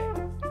that?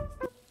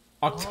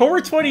 October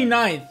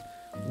 29th.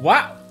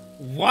 What?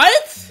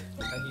 What?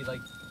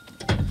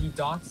 And he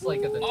docks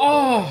like at the...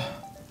 Oh.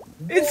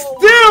 It's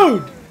Whoa.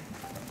 dude!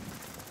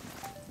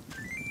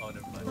 Oh,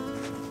 never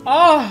mind.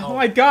 Oh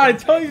my god, I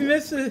totally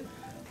missed it.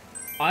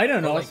 I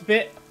don't know, But, it's a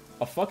bit...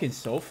 A fucking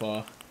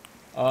sofa.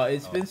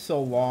 It's been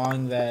so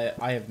long that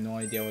I have no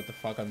idea what the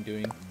fuck I'm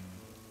doing.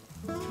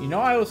 You know,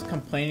 I was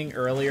complaining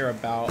earlier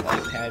about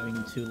like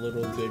having too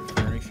little good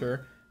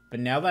furniture, but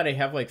now that I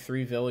have like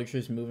 3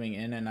 villagers moving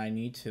in and I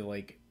need to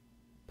like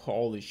put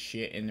all this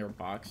shit in their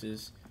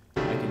boxes,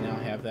 I can now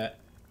have that.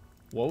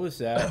 What was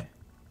that?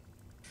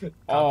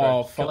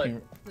 Oh, Kill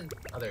fucking... it.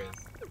 Oh, there it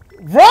is.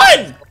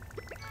 Run!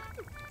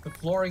 The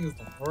flooring is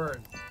the worst.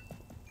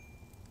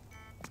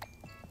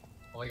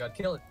 Oh my god,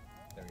 kill it.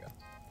 There we go.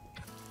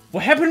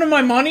 What happened to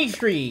my money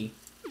tree?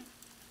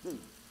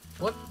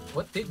 What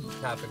did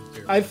happen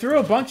to I threw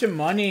a bunch of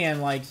money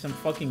and like some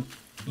fucking...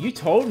 You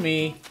told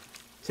me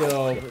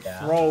to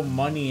throw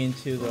money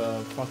into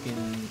the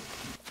fucking...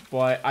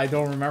 But I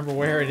don't remember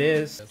where it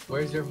is.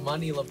 Where's your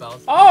money,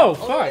 Lebowski? Oh,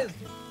 there it fuck. is.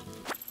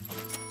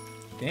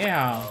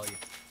 Damn. Oh,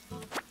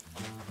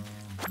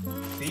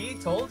 yeah. See?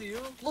 Told you.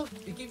 Look,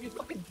 it gave you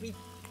fucking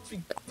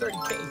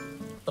 30k.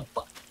 What the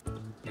fuck?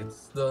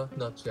 It's the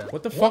nutshell.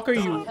 What the fuck are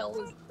you... What the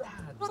hell is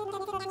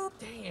that?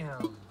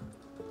 Damn.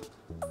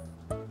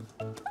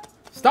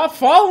 Stop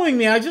following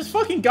me! I just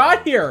fucking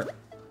got here!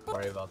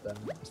 Sorry about that.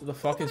 To the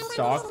fucking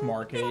stock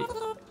market.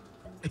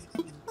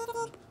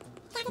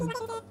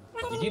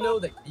 Did you know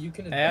that you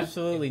can...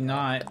 Absolutely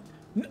not.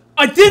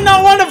 I did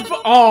not want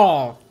to...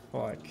 Oh,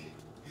 fuck.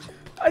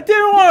 I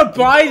didn't want to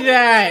buy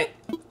that!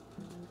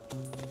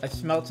 I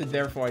smelt it,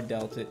 therefore I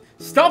dealt it.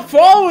 Stop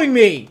following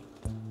me!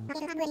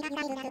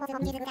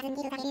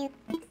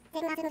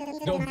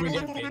 Don't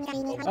forget,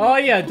 bitch. Oh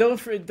yeah, don't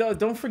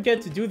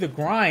forget to do the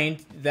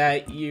grind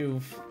that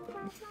you've...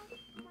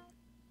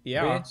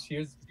 Yeah.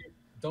 Bitch,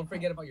 don't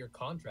forget about your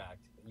contract.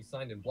 You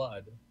signed in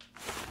blood.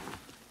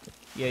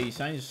 Yeah, you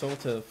signed your soul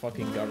to the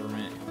fucking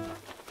government.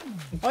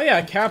 Oh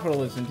yeah,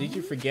 capitalism. Did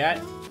you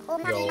forget?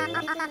 Yo.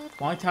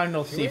 Long time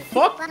no see.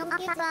 Fuck!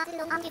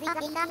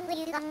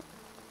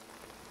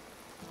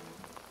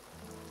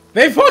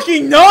 They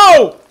fucking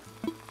know!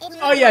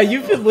 Oh yeah,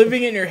 you've been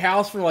living in your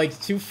house for like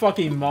 2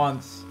 fucking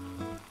months.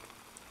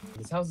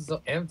 This house is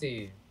so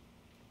empty.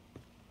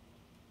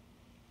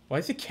 Why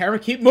does the camera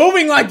keep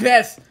moving like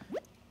this?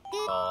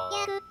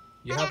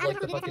 You have like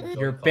the fucking.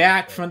 You're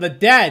back from the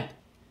dead.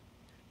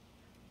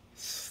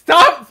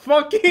 Stop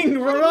fucking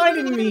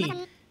reminding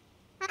me.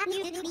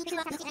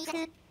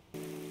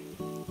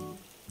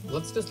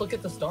 Let's just look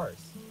at the stars.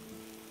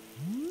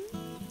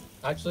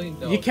 Actually,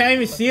 no. You can't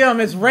even see them.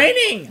 It's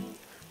raining.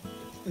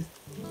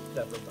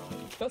 Never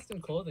mind. Custom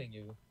clothing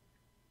you.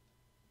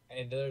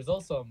 And there's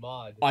also a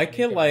mod. I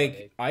could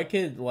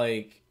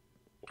like.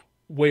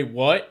 Wait,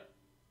 what?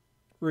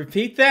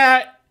 Repeat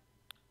that.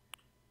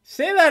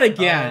 Say that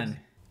again.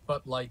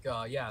 But like,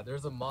 yeah,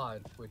 there's a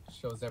mod which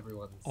shows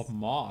everyone's. A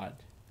mod.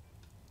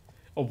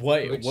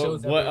 What? Which What?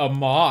 shows What? A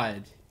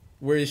mod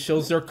where it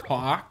shows their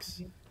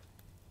cocks.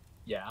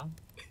 Yeah.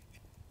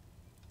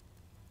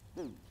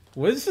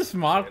 What is this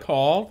mod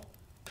called?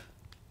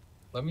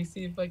 Let me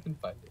see if I can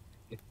find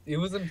it. It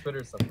was on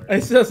Twitter somewhere.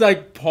 It says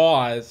like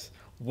pause.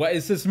 What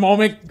is this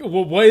moment?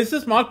 What is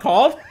this mod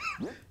called?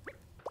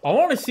 I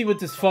want to see what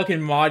this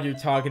fucking mod you're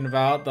talking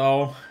about,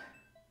 though.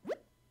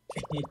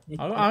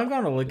 I'm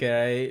gonna look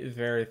at it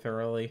very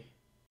thoroughly.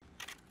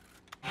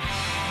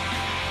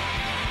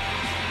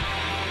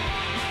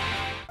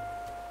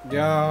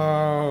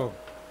 Yo.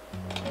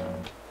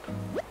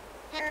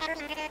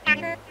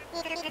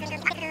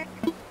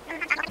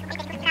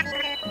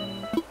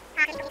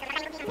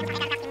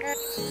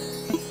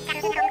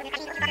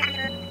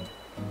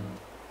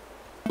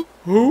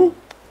 Who?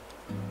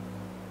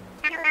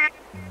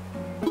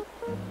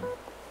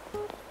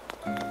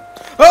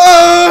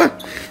 Ah!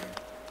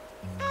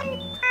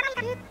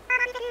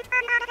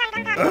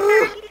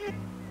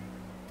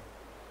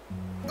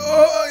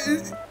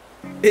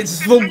 It's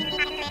the...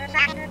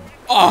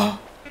 Oh!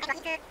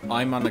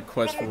 I'm on a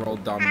quest for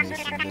world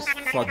domination. This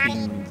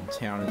fucking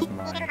town is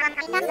mine.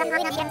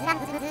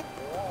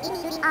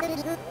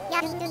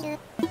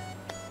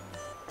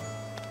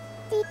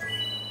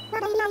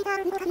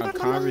 A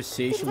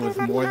conversation with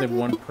more than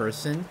one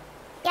person?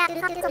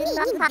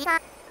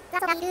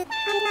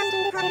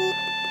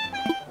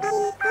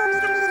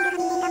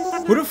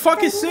 Who the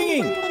fuck is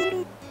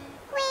singing?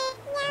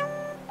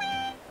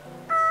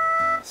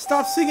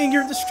 Stop singing,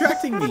 you're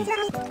distracting me.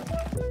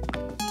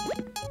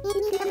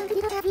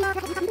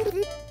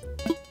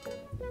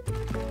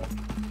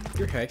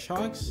 You're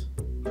hedgehogs?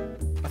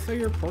 I thought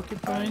you were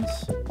porcupines.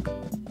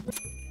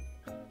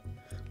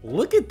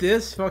 Look at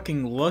this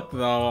fucking look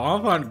though,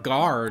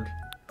 avant-garde.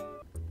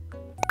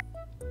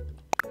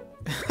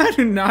 I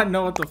do not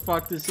know what the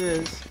fuck this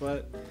is,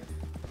 but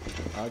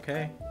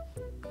okay.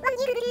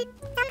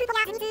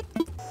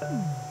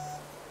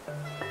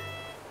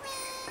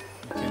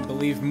 I can't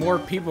believe more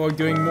people are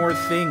doing more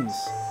things.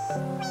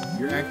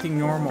 You're acting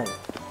normal.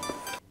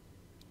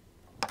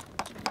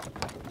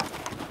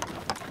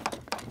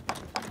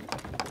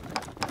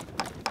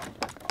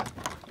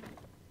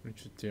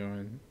 What you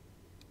doing?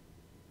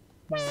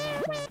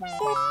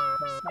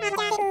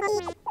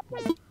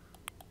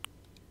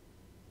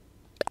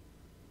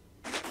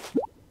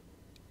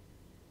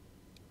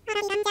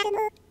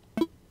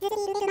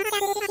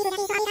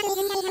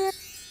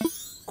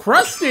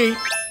 Krusty?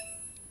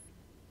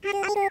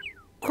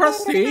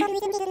 Krusty?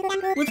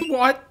 With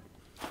what?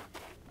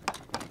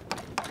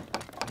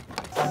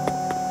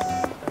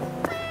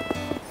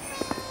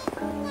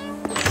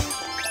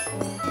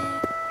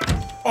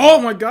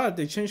 Oh my god,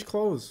 they changed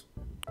clothes.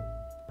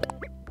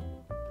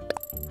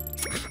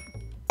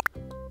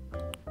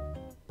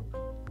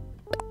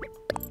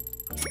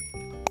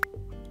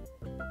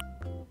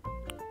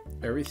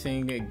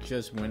 Everything it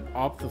just went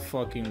up the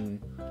fucking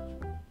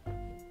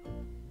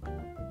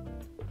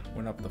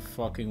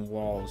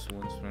walls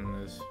once we're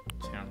in this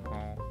town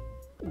hall.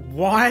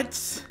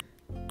 What?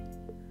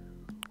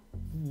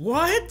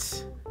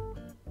 What?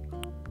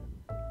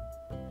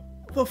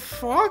 The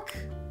fuck?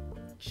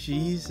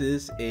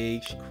 Jesus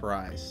H.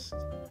 Christ.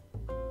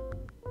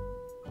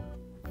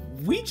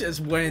 We just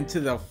went into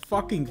the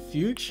fucking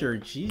future,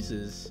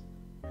 Jesus.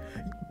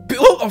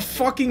 Build a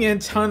fucking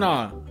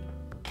antenna!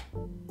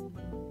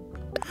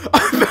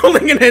 I'm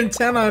building an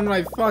antenna in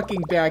my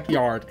fucking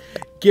backyard.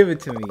 Give it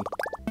to me.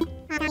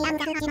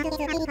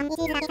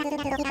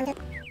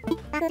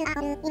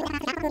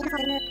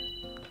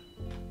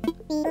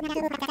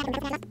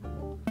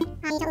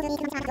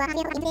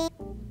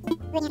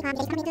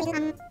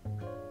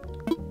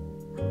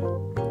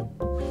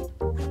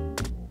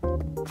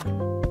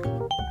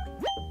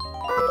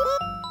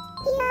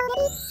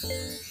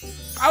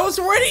 I was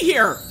already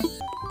here!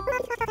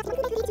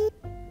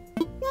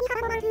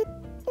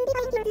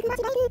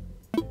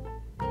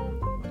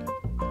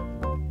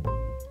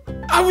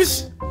 I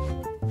was...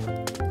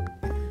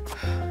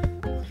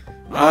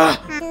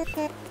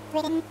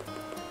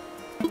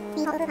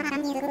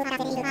 Now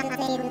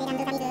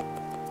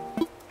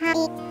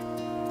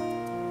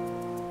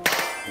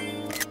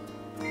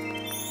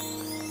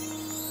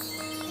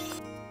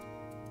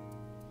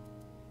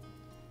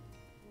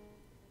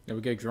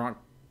we get drunk.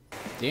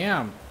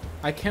 Damn,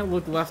 I can't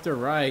look left or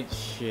right.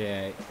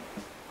 Shit.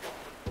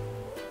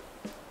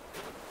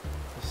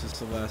 This is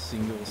the last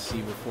thing you'll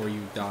see before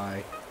you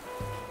die.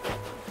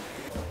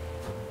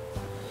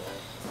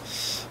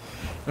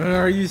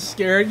 Are you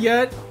scared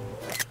yet?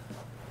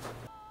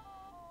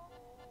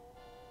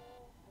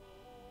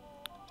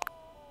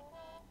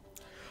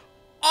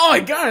 Oh my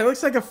god, it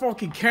looks like a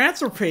fucking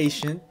cancer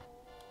patient.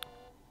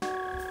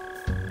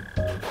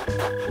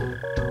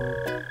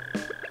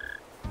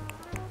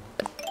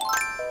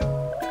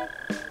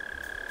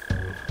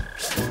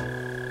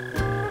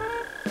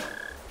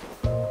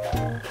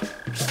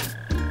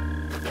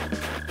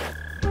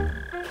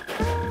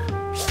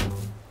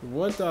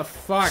 What the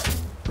fuck?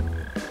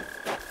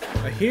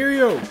 I hear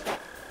you!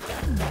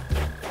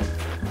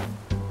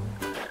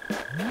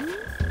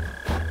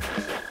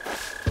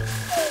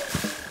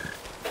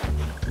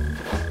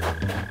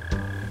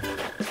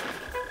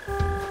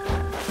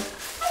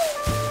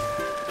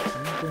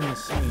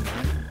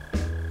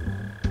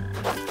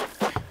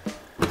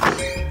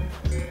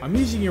 I'm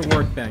using your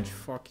workbench.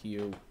 Fuck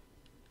you.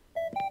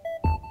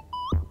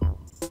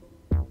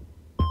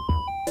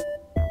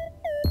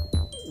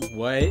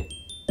 What?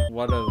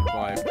 What a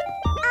vibe.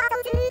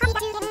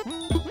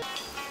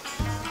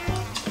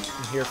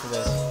 I'm here for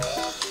this.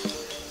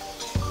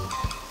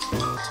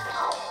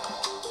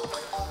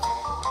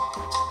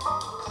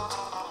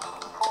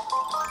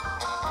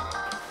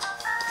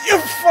 You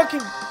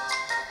fucking...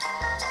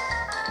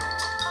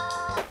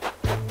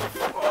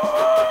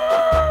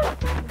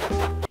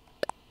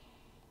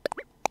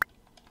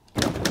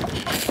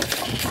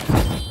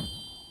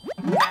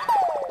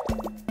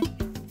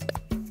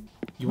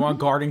 You want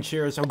guarding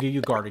chairs? I'll give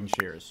you guarding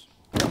chairs.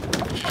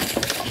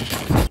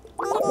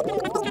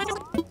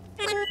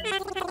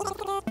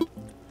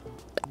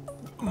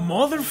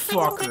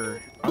 Motherfucker!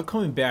 I'm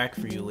coming back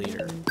for you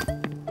later.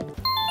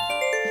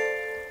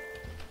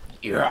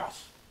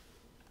 Yes!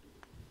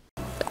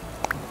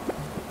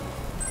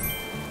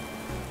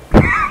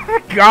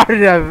 Got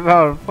it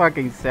a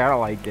fucking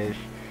satellite dish.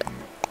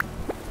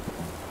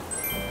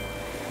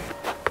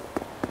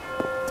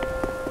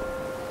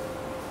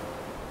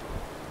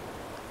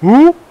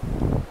 Who?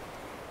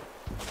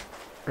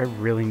 I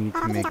really need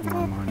to make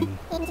more money.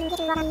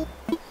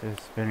 Instead of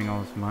spending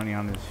all this money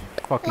on this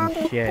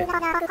fucking shit.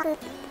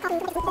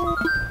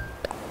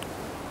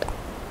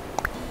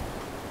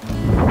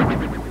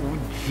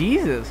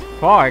 Jesus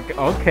fuck,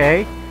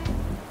 okay.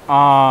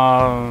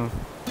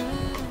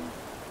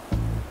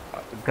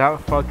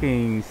 Got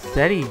fucking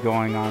SETI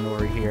going on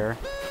over here.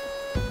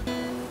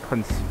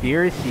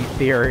 Conspiracy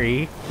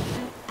theory.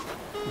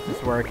 This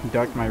is where I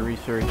conduct my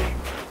research.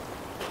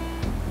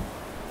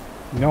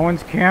 No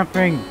one's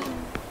camping.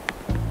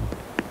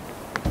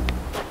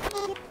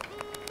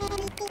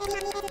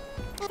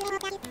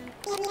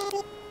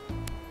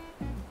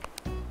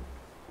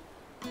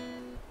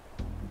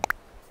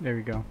 There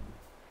we go.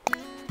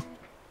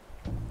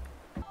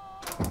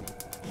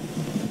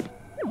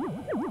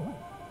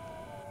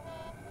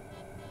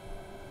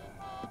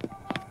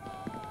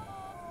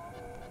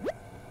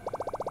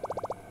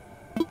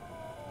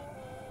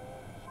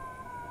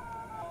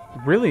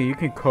 Really? You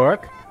can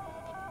cook?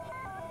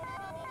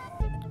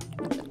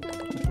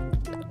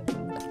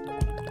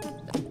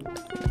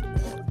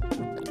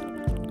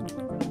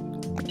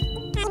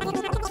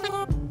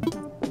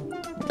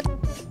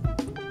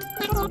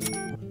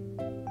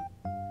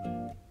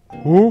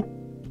 Who?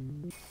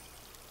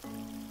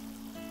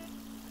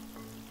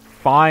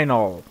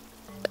 Final.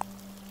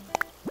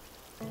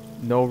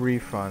 No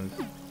refunds.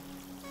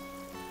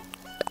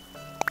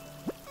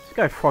 This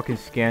guy fucking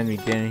scammed me,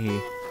 didn't he?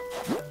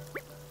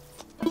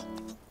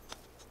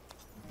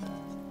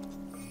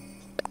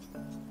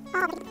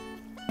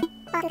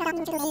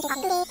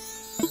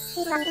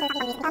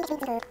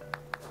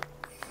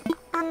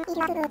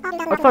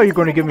 I thought you were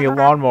going to give me a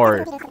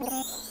lawnmower.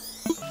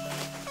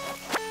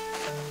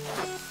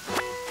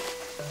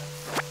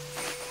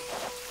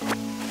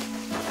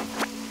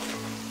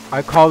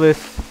 I call this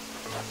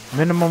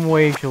minimum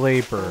wage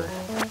labor.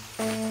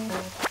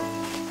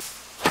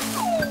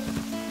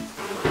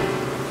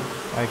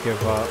 I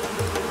give up.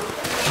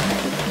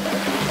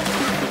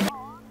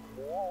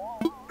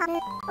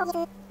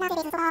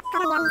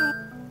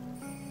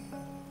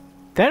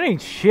 That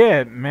ain't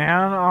shit,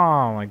 man.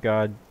 Oh my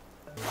god.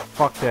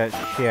 Fuck that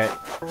shit.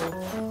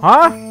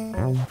 Huh?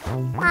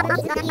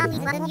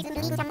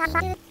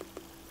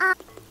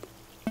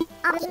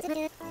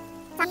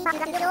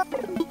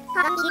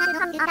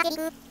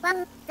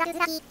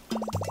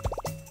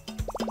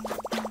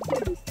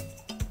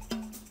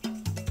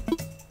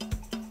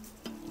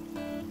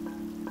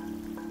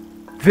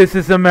 This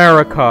is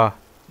America.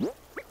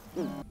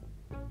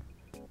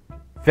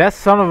 That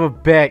son of a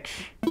bitch.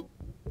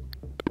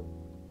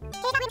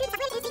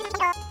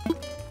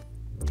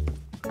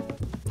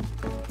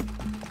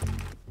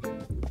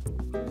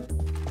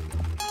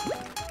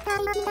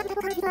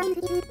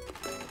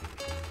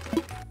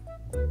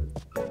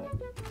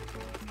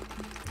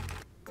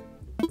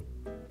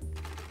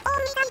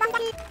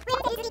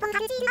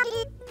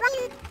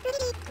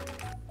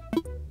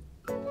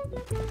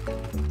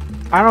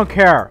 I don't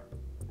care.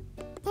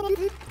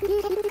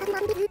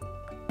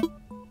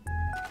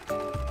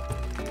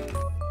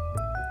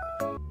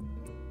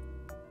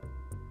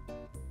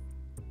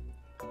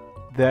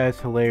 That is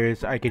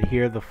hilarious. I could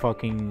hear the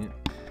fucking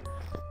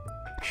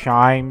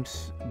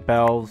chimes,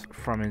 bells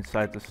from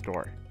inside the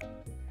store.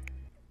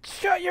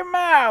 Shut your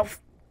mouth!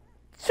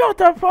 Shut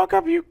the fuck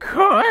up, you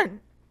cunt!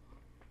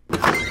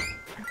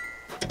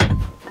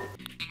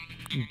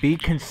 Be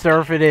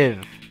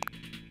conservative.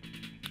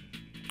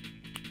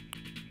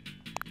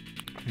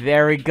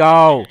 There we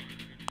go.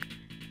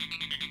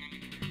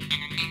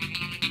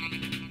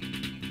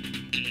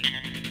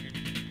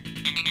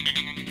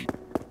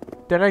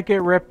 Did I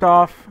get ripped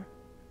off?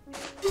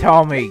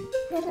 Tell me.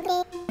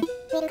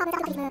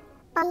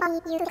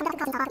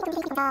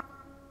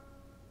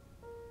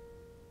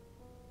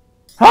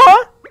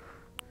 Huh?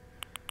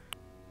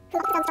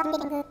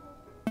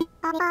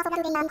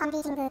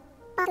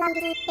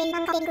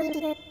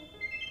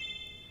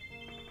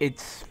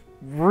 It's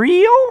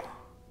real?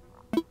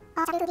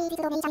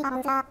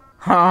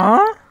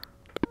 Huh?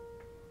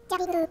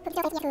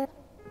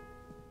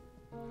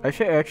 I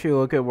should actually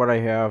look at what I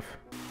have.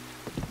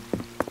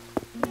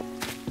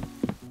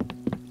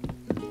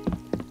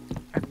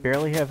 I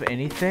barely have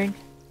anything.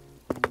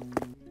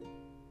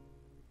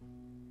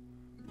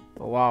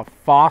 A lot of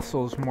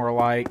fossils, more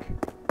like.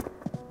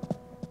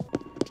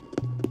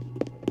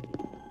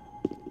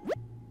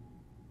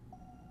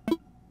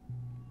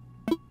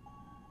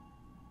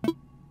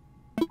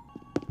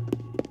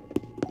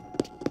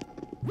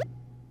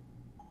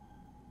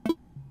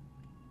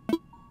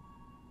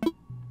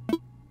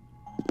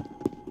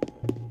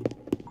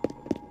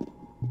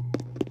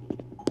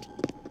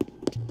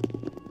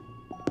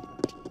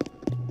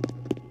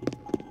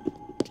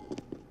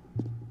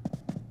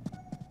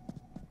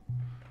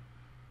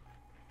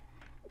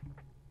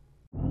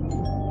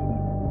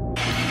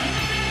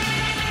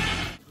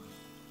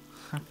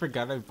 I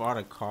forgot I bought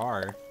a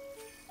car.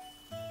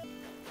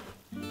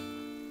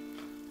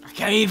 I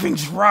can't even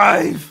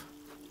drive!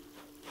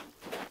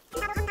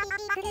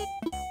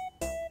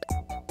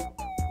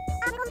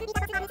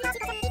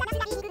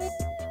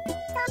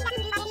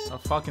 I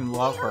fucking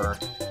love her.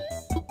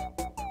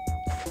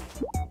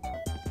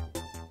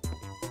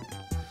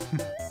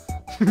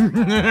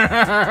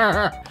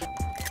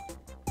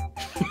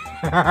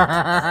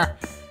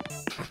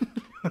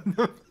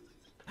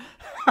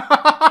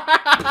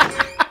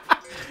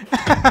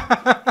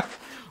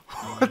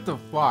 What the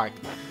fuck?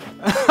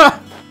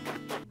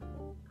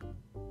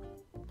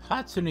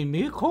 Hatsune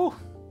Miku?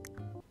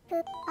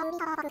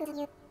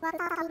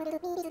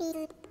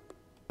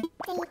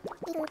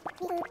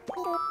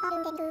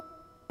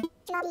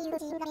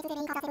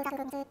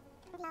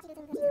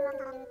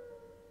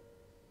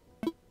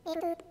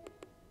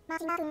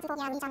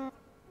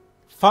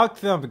 Fuck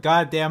them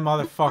goddamn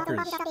motherfuckers.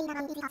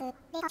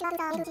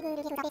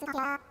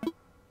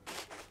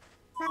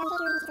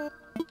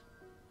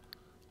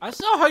 I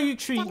saw how you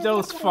treat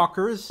those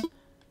fuckers.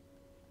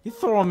 You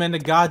throw them in the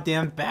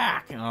goddamn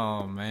back.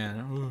 Oh,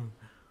 man.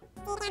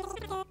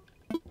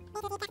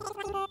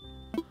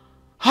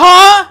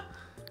 Huh?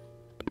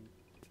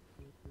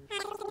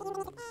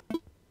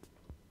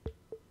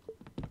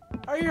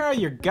 Are you out of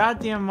your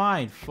goddamn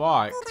mind?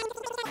 Fuck.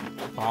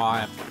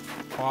 Bob.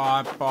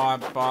 Bob,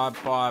 Bob, Bob,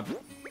 Bob.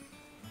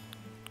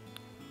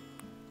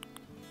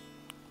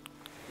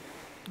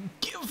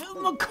 Give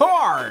him a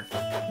car!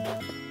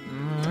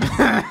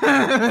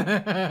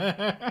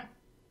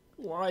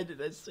 Why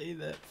did I say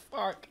that?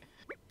 Fuck.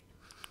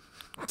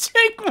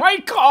 Take my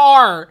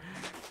car!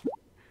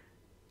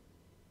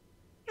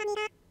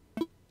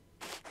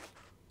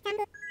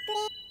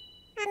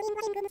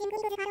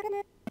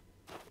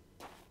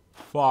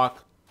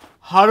 Fuck.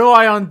 How do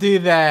I undo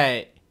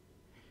that?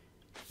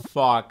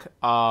 Fuck.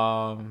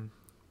 Oh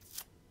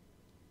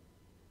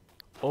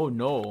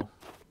no.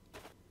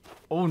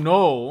 Oh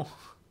no.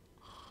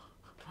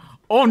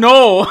 Oh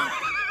no!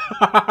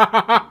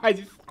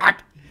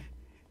 Fuck.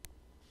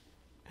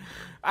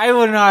 I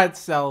would not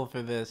sell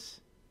for this.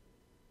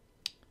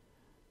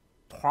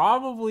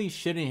 Probably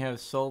shouldn't have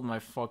sold my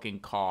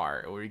fucking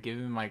car or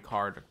given my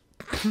car to...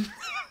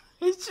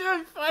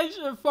 I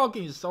should have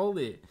fucking sold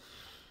it.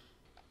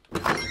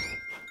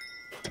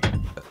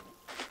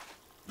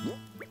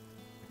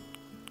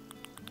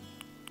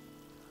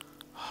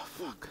 Oh,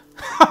 fuck.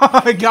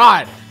 Oh my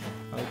god!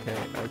 Okay,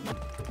 okay.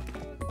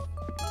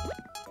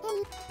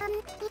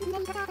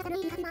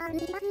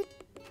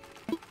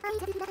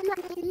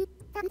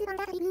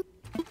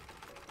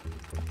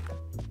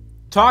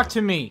 Talk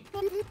to me!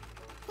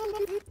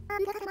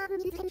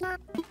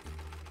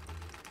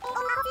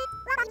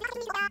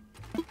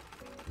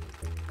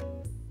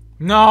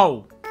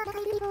 No!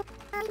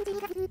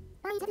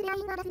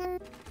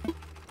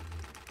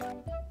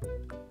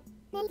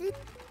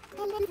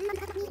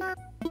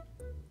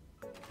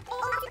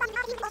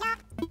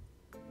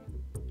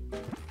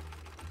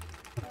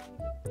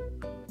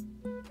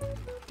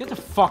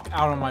 fuck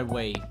out of my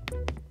way.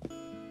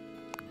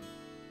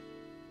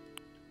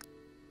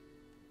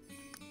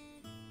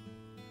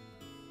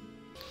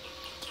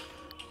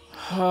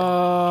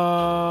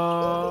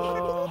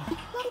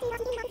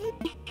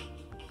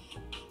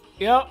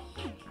 Yep.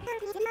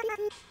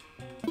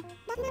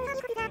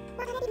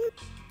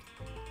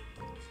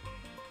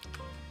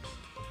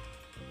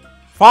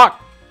 Fuck.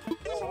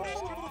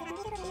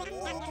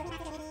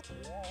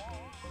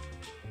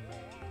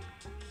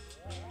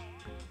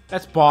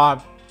 That's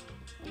Bob.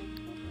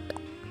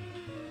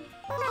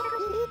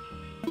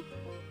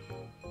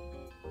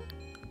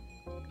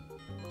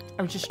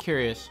 I'm just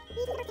curious.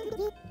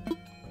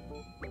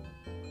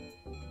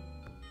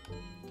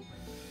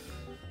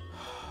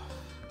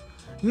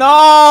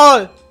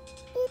 No!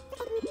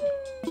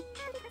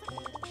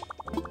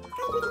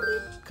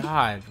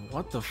 God,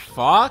 what the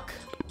fuck?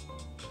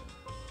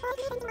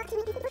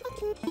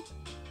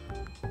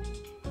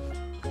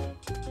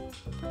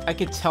 I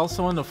could tell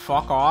someone to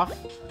fuck off?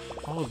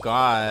 Oh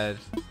god.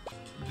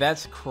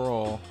 That's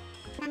cruel.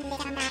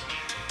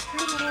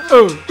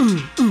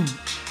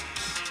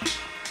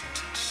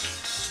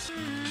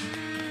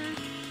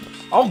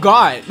 Oh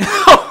god.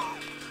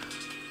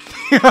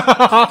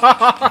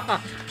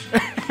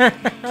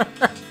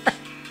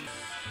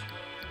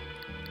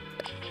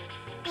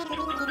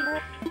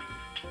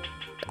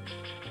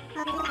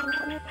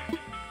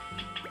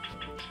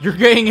 You're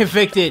getting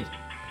evicted.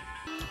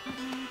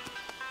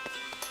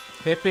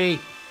 Hippie.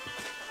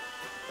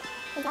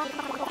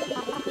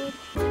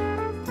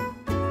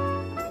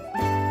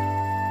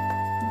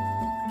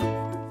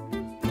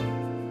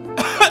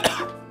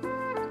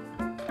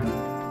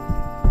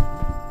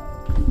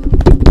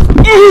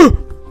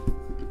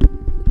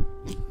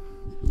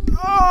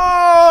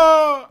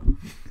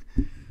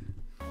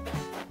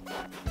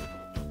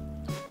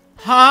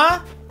 Huh?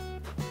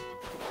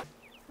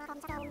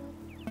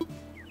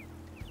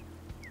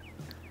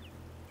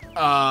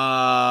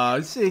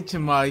 Say too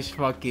much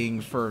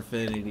fucking for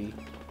affinity.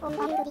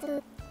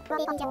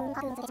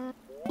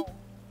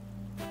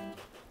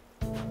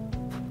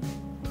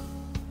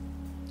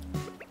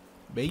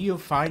 Maybe you'll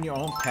find your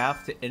own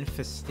path to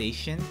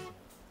infestation?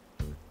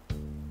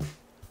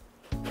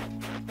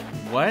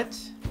 What?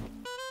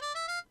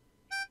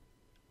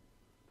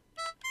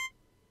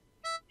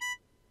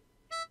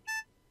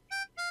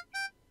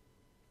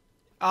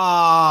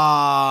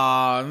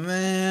 Aw,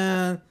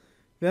 man.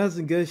 That's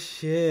some good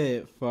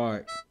shit.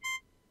 Fuck.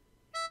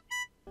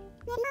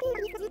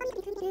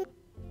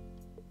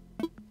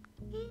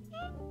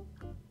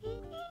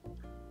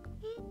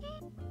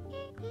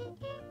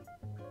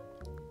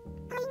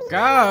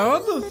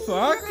 God, what the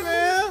fuck,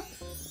 man?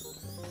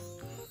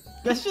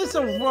 That's just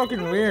so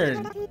fucking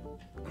weird.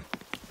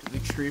 The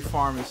tree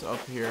farm is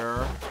up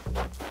here.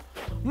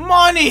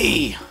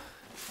 Money!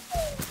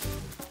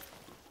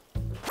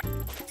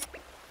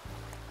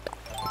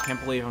 I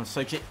can't believe I'm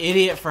such an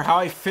idiot for how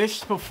I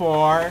fished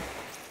before.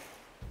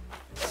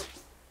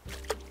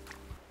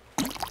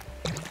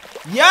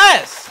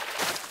 Yes!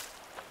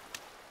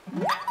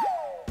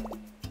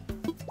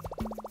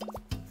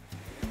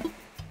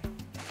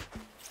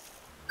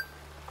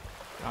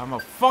 I'm a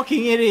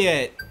fucking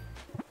idiot.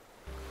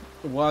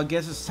 Well, I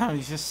guess it's time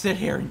to just sit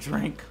here and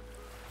drink.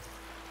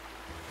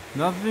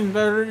 Nothing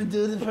better to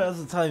do to pass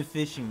the time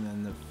fishing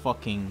than the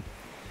fucking...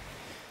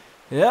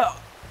 Yeah.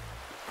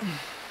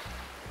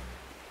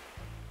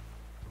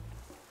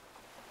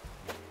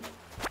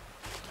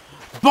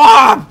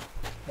 Bob!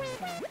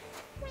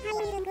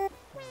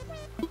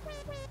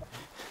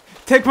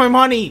 Take my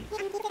money!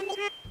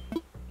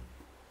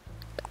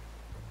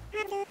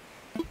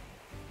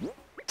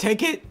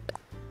 Take it!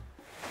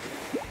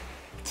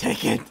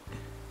 Take it!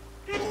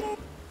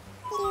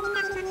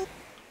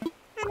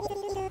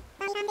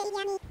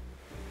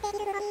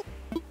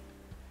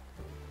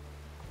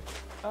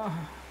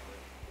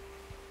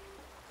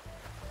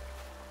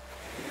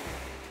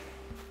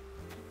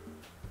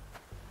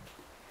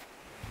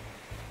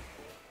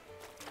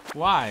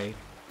 Why?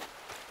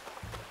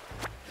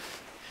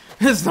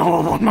 There's no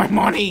one want my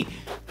money!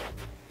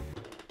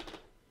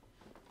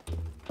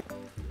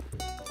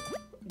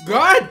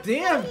 God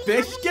damn,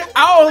 bitch! Get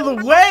out of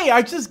the way!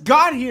 I just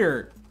got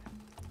here!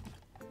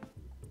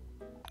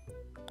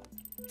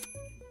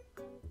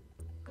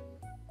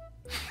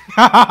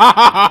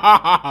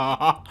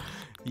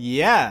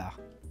 Yeah.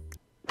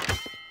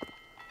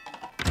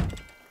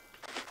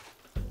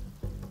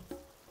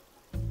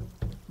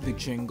 The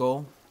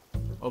jingle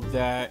of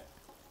that.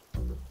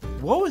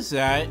 What was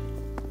that?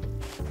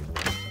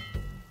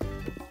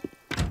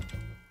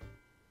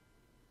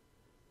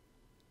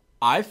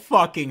 I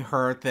fucking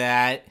heard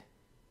that.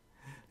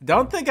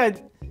 Don't think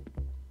I'd...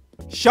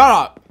 Shut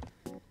up!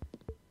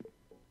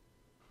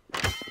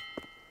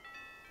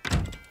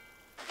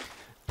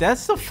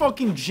 That's the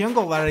fucking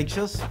jingle that I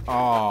just...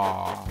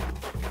 Aww.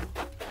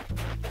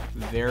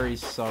 Very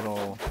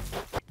subtle.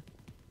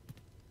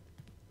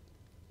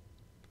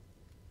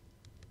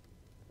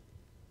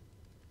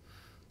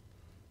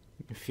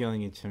 You're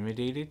feeling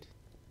intimidated?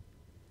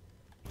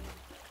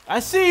 I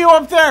see you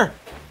up there!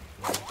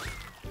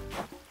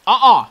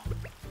 No!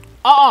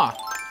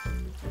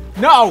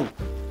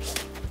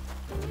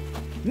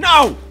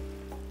 No!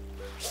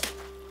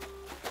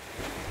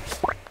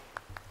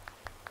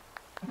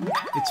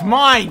 It's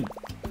mine!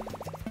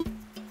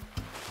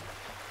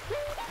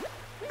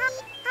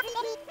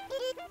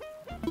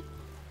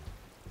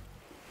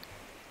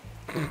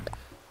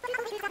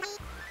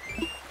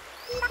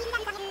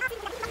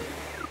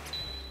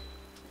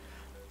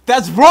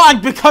 That's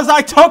wrong because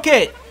I took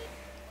it!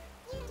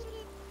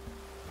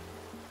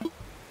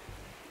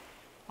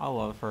 I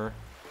love her.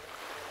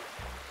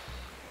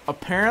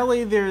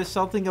 Apparently there's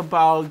something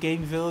about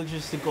getting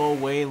villagers to go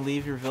away and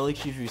leave your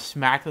village if you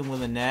smack them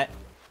with a net.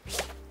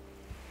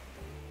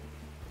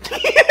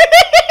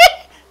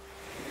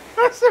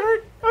 I'm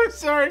sorry. I'm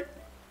sorry.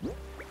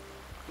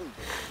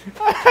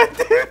 I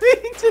didn't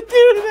mean to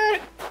do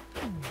that.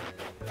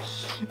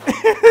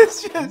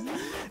 It's just...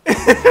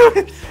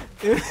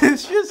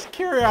 It's just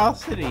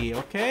curiosity,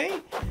 okay?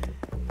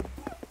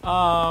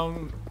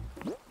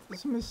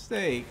 It's a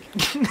mistake.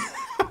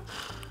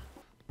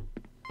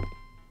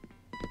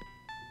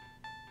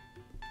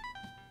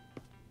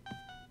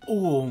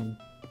 Oh,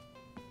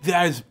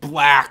 that is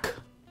black.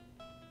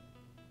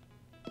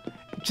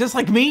 Just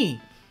like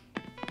me.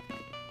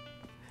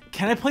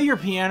 Can I play your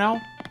piano?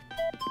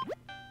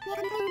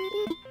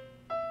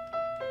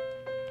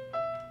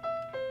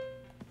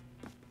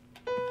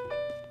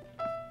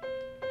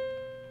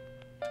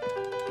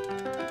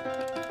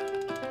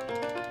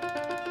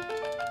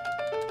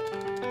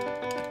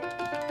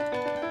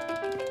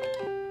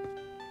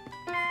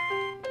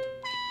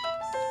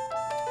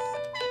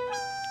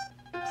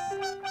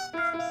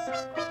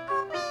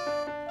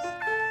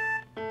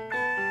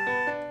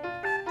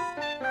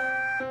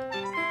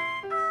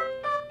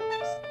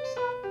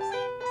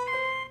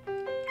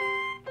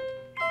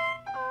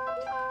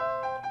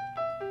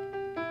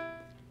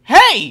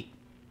 Hey!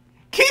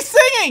 Keep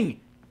singing!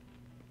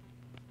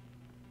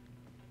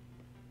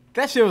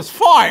 That shit was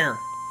fire!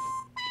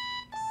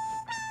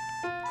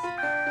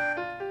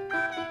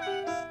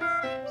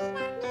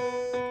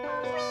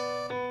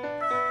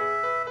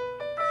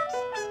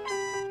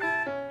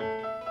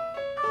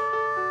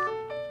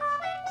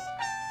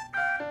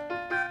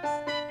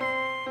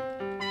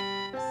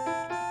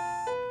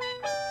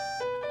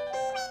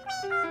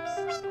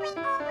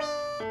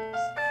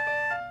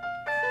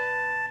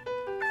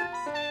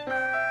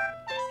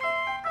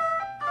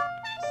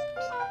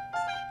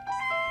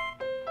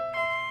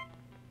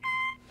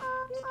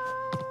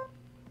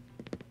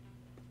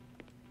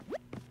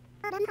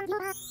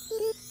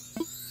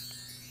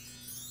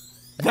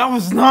 That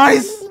was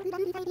nice!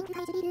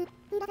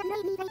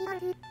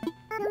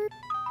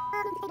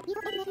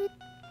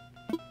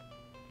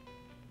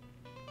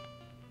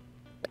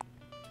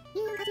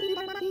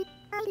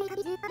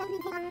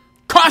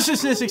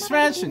 Consciousness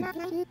expansion!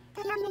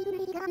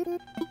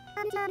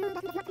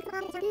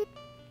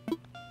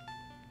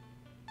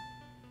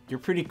 You're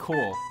pretty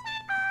cool.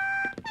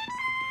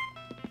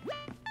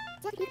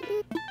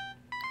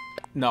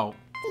 No.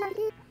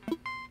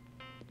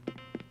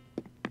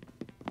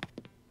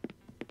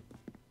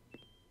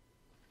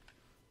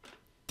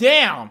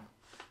 Damn!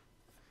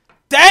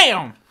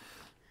 Damn!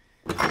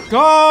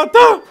 God!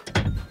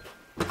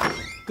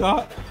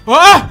 God!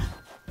 Ah!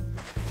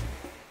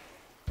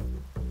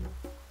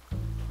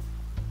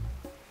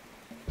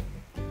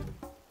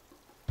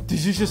 Did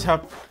you just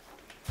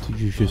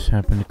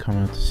happen to come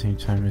out at the same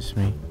time as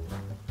me?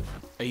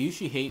 I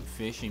usually hate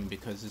fishing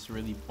because it's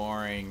really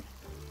boring.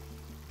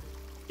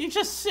 You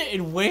just sit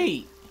and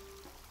wait.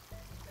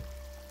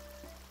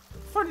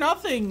 For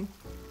nothing.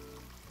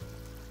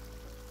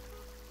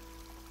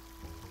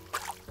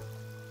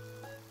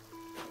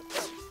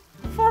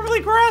 Formerly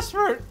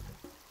Grasper!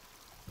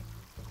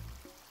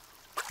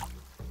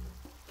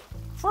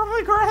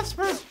 Formerly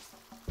Grasper!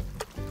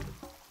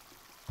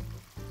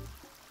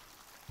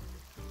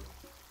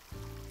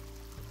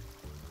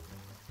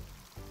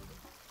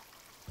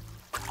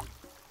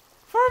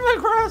 Formerly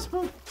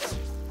Grasper!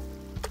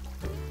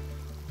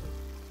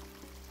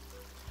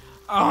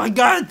 Oh, I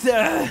got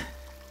it!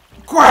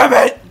 Grab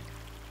it!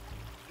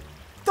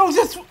 Don't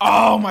just...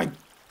 Oh my...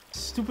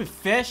 Stupid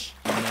fish.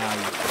 Now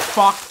you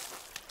fuck.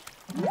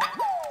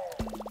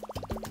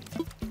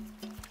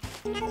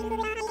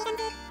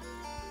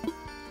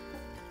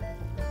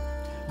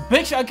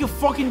 Bitch, I could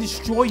fucking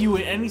destroy you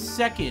at any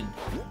second.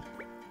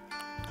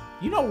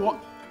 You know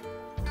what?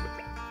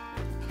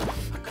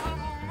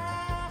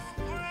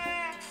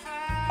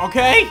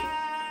 Okay?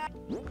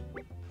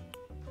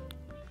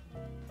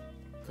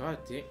 God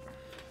damn.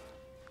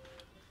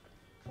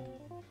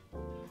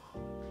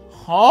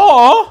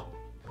 Oh!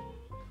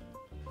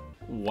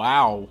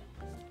 Wow.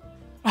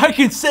 I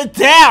can sit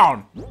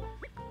down!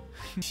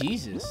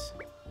 Jesus.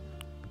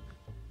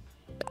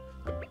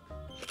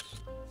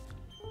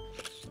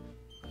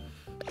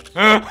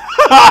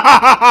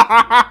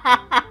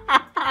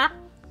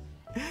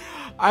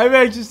 I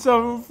imagine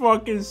some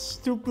fucking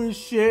stupid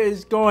shit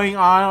is going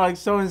on, like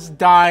someone's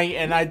dying,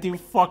 and I do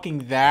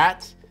fucking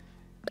that.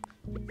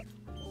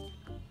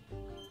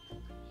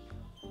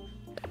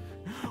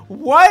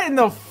 What in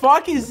the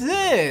fuck is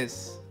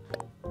this?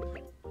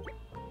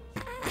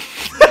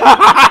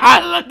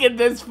 Look at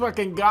this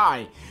fucking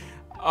guy.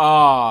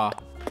 Bob!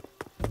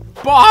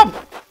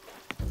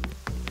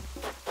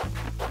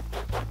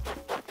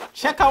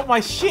 Check out my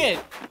shit,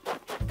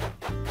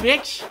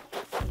 bitch.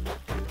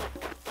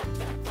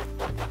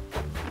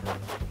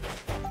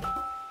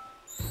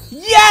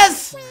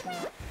 Yes!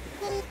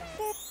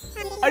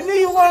 I knew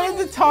you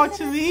wanted to talk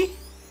to me.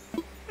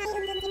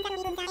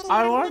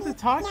 I wanted to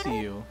talk to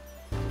you.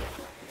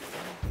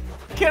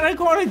 Can I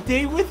go on a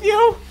date with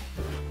you?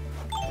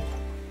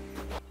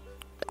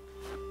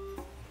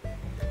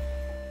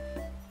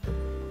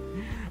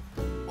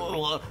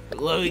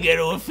 Let me get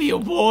over for you,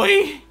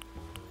 boy.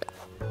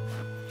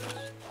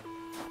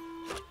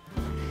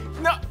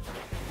 No.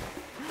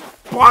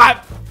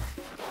 Bob!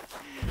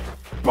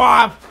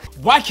 Bob!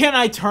 Why can't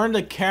I turn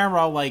the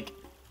camera like...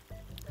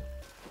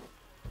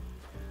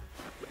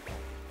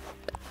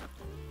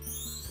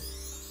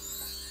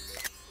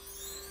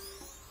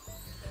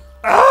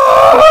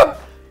 Ah!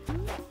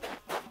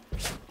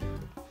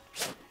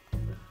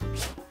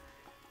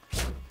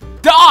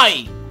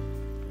 Die!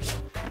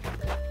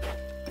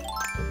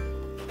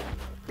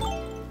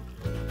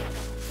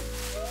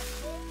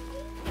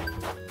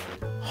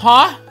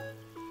 Huh?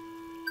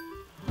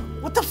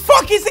 What the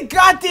fuck is a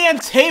goddamn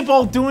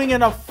table doing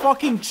in a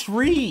fucking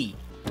tree?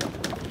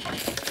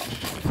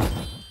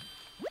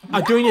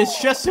 I'm doing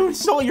this just to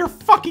insult your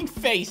fucking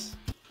face.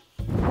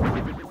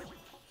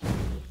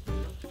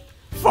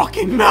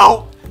 Fucking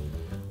melt!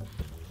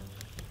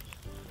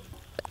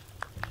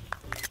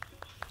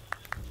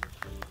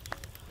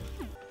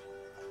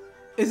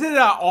 Isn't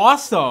that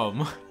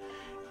awesome?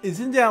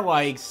 Isn't that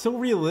like so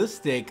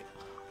realistic?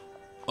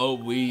 Oh,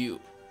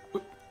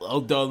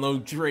 I'll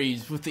download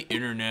dreams with the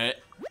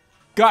internet.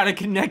 Gotta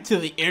connect to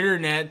the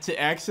internet to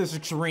access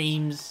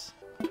dreams.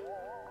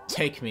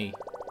 Take me.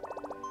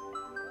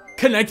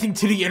 Connecting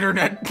to the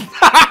internet.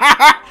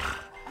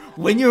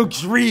 When you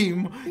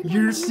dream,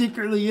 you're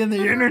secretly in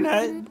the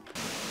internet.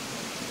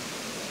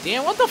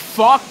 Damn, what the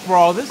fuck,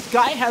 bro? This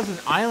guy has an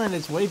island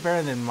that's way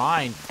better than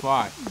mine.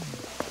 Fuck.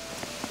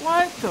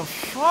 What the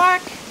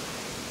fuck?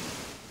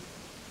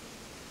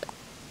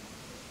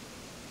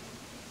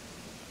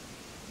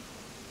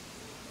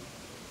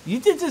 You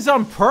did this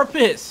on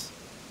purpose.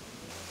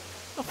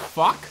 The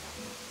fuck?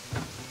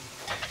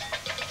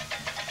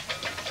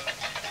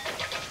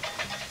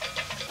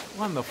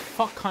 What in the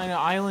fuck kind of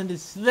island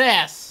is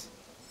this?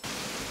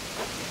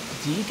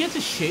 Do you get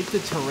to shape the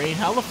terrain?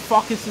 How the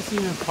fuck is this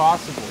even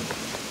possible?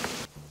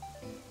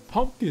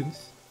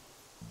 Pumpkins?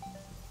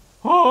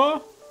 Huh?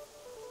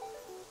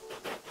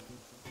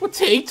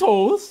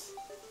 Potatoes?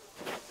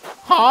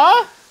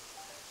 Huh?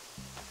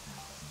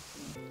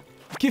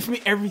 Give me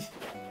everything.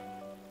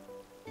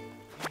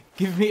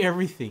 Give me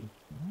everything.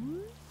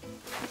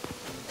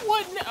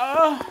 What?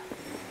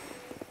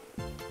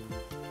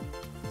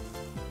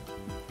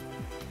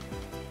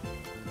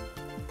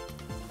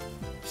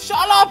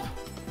 Shut up!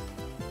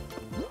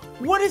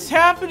 What is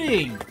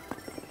happening?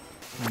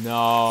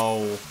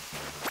 No.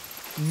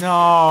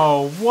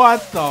 No.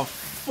 What the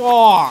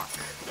fuck?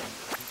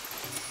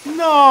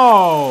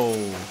 No.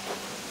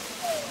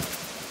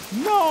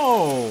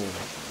 No.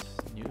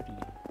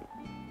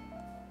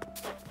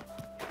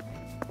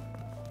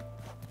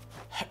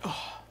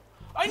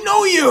 I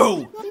know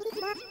you!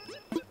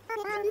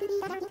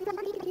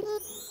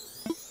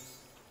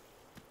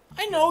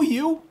 I know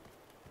you!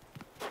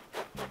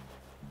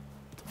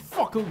 The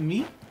fuck with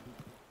me?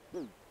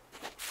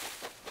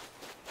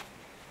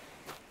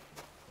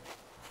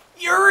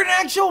 You're an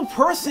actual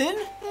person?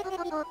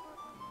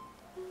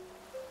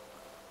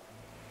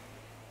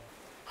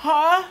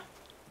 Huh?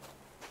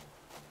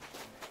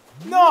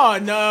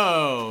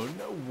 No.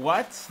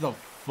 What the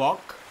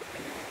fuck?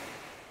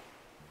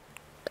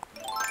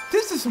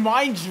 This is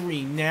my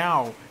dream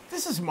now.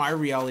 This is my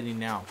reality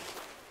now.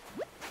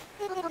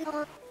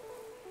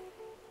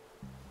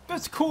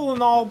 That's cool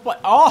and all, but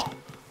oh!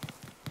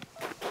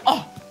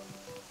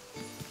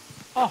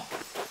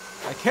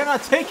 I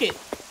cannot take it.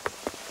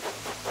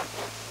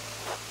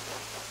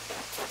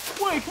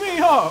 Wake me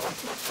up!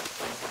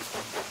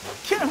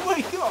 Can't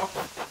wake up!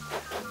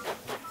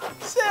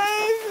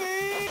 Save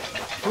me!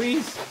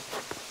 Please,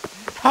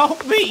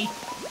 help me!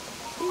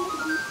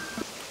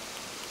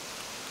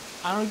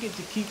 I don't get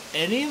to keep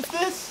any of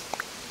this.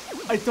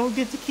 I don't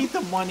get to keep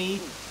the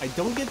money. I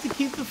don't get to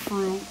keep the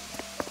fruit.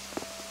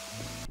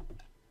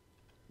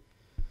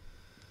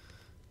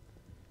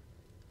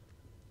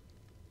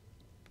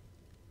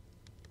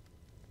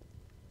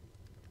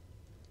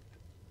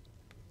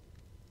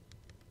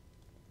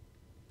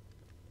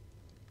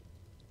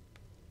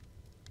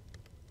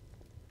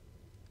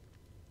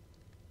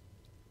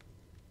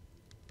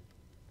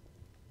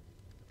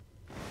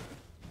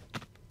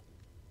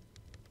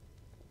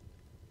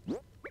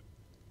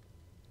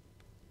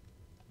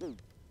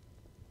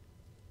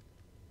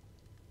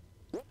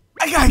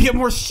 I gotta get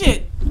more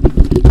shit!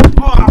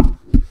 Ah.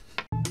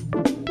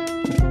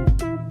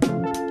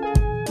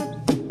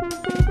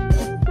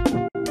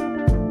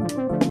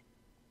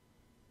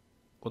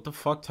 What the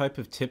fuck type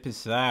of tip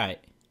is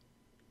that?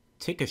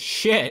 Take a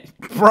shit,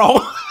 bro.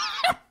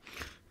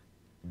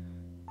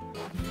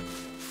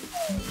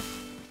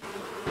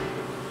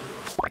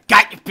 I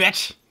got you,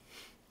 bitch.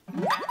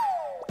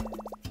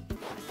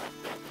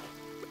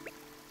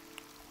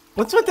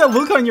 What's with that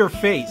look on your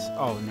face?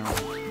 Oh, no.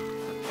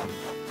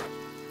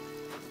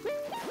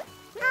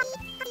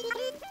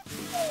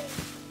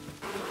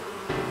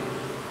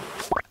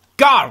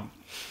 Got him!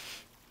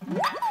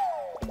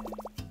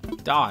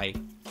 Die,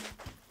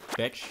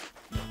 bitch.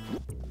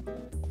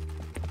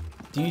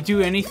 Do you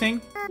do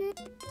anything?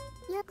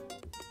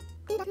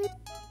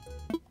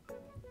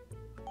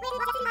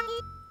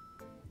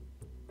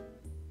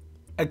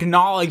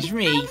 Acknowledge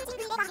me.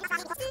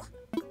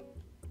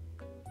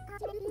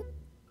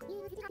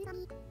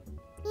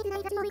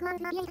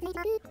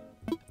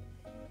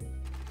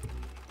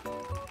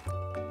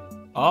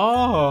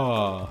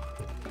 Oh.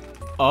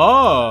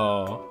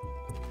 Oh.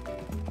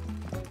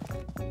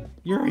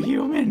 You're a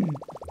human.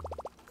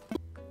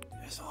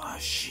 There's a lot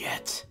of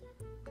shit.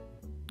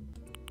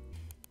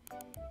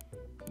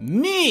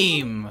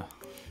 Meme.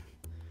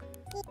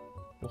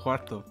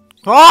 What the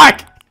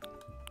fuck?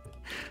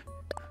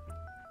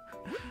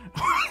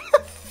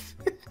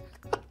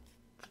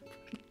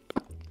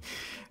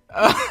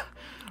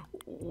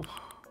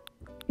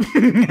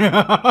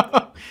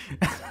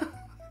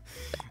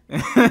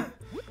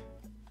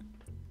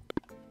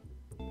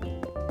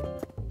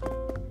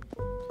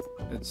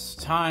 It's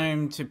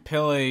time to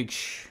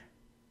pillage.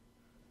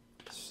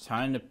 It's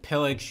time to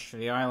pillage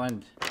the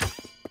island.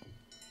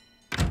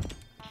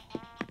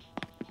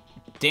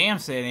 Damn,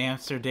 said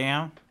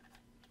Amsterdam.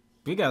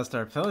 We gotta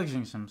start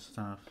pillaging some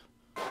stuff.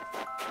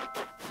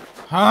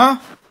 Huh?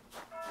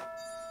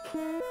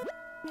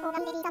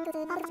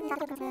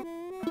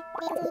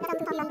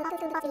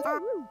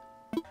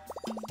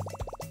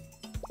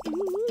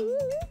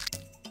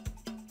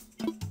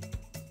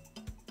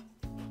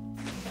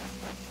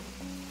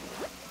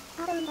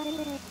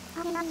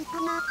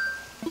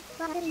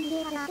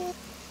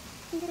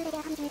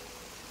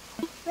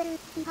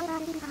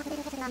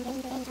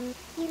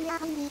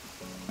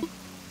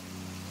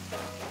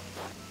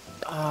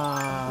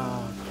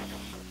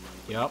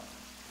 Yep.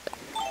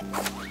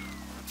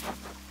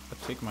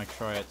 I'll take my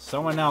try it.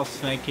 Someone else,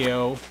 thank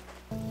you.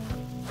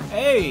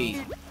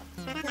 Hey!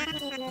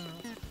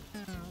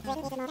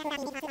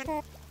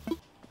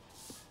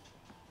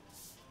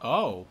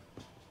 Oh.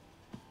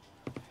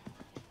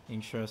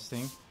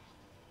 Interesting.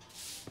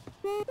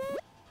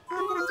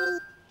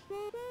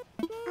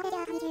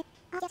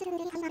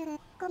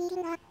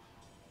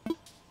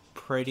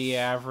 Pretty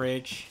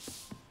average.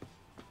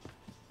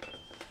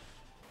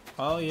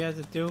 All you had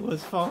to do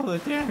was follow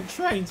the damn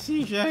train,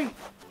 CJ.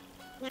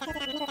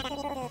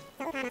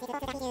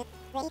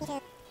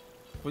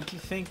 What do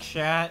you think,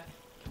 chat?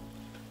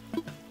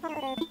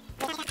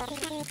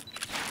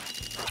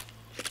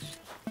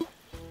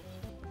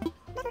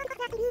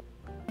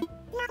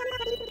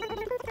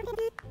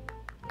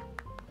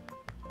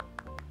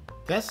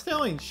 That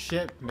still ain't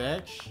shit,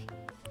 Mitch.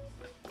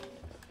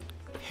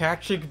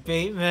 Patrick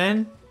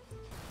Bateman.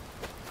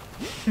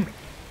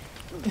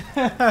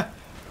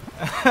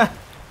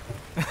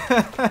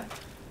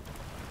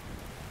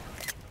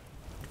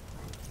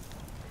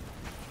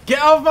 Get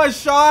out of my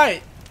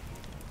shot!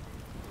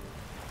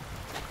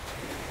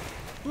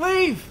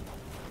 Leave!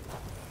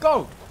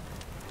 Go!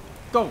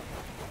 Go!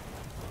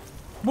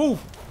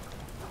 Move!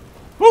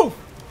 Move!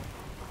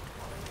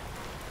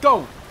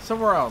 Go!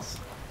 Somewhere else.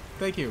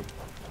 Thank you.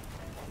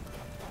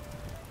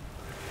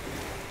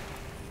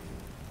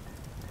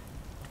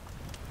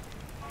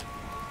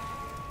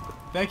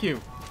 Thank you.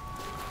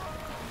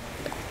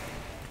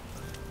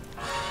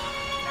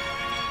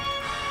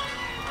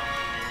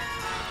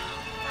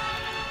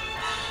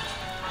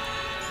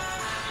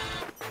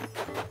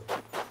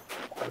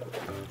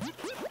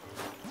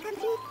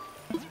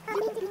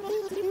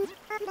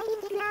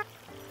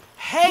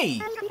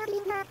 Hey!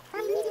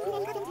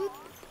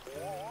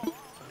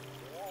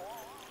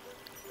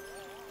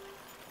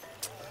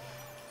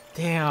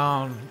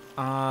 Damn,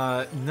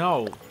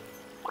 no.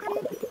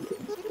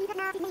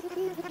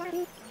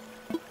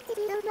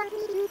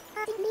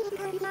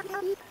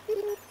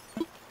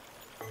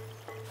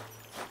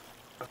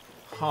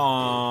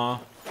 Huh.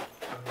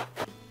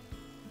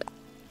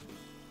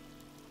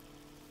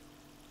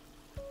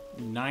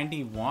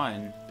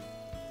 91.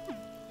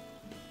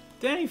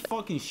 That ain't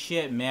fucking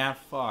shit, man.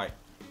 Fuck.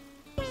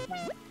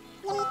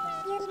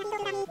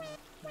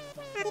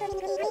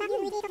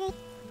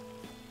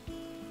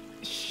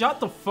 Shut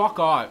the fuck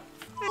up.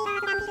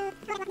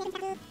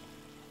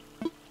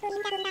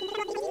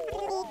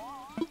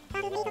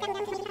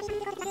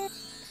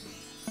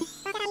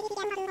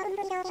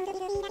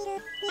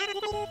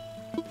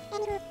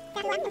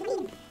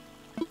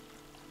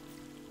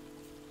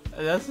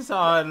 This is how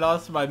I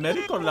lost my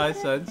medical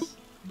license.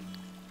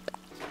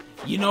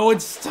 You know what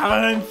it's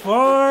time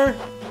for?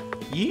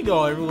 You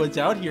know everyone's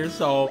out here,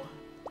 so...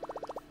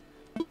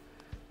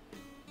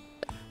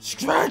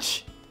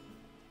 Stretch!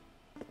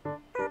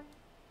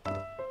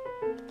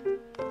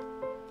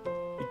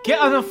 Get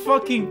on the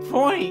fucking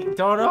point,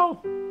 Dodo.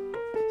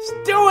 Just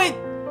do it!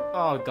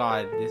 Oh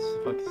god, this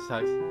fucking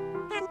sucks.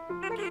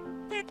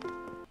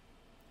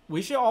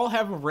 We should all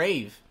have a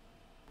rave.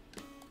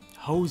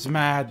 Who's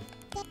mad?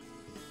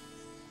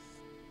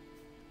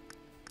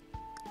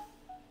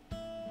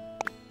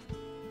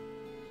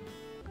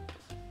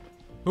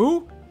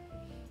 Who?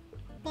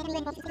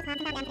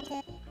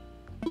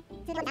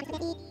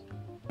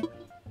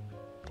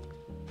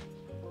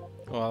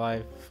 Well,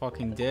 I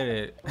fucking did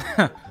it.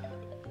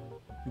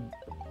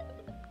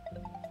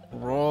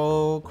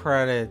 Roll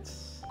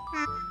credits.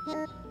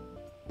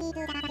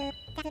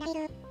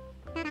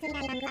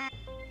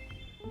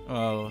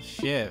 Oh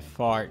shit,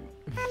 fart.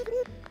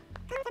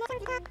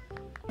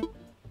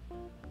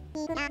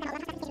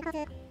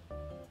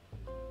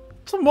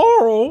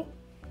 Tomorrow?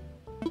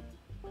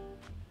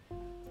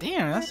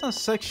 Damn, that's not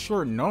such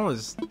short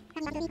notice.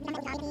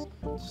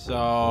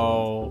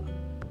 So...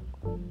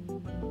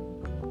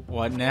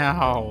 what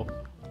now?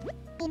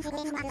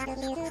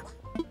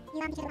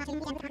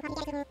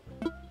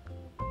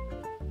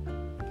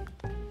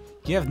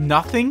 You have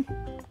nothing?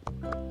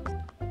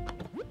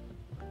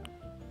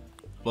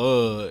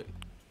 But...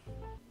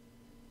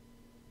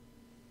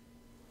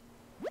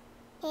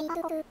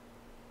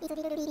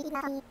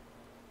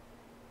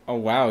 oh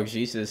wow,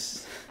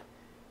 Jesus.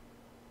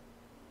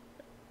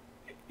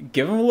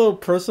 Give him a little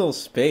personal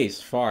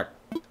space, fuck.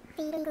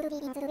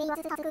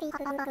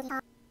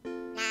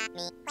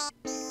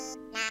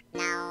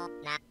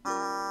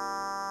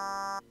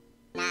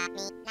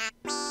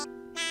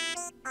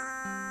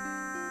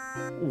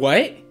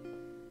 What?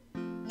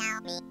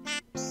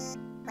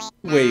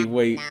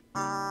 Wait.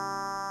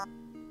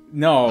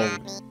 No.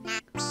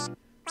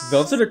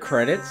 Those are the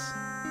credits?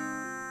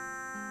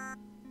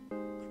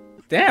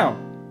 Damn.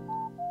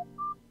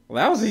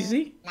 Well, that was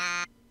easy.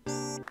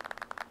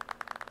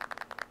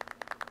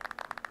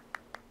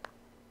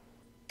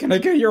 Can I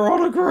get your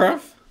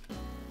autograph?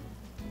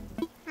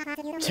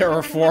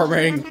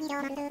 Terraforming.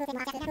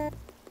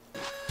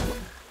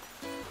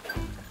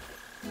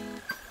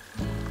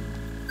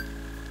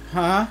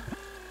 Huh?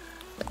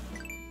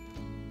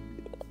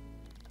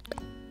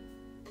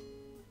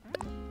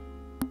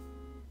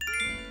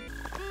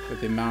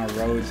 With the amount of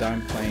roads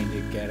I'm planning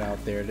to get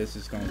out there, this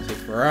is going to take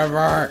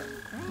forever.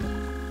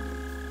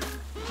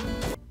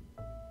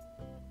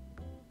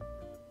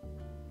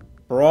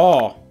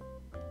 Bro.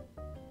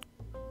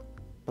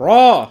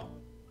 Bro.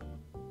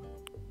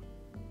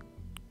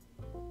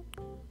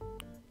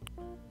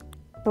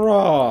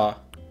 Bro.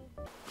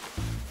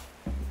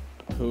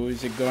 Who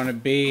is it gonna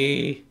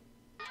be?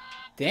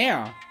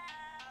 Damn.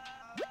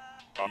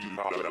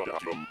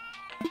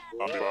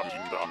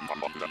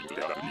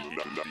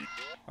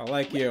 I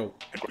like you.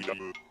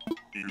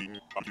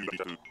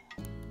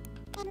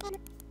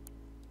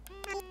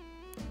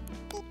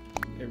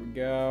 Here we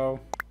go.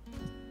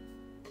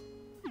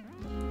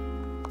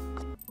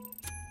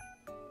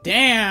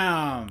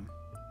 Damn!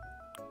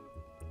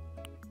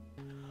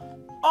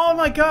 Oh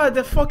my god,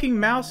 the fucking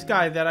mouse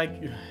guy that I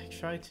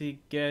tried to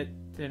get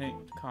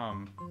didn't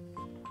come.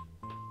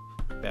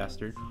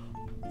 Bastard.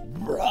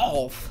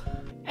 Rolf!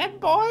 And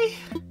boy!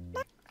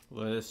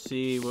 Let's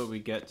see what we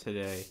get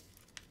today.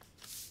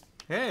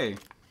 Hey!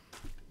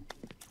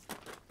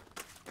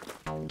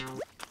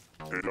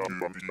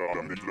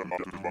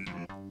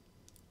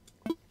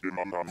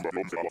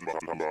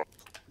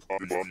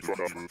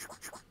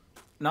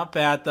 Not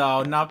bad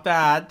though, not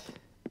bad.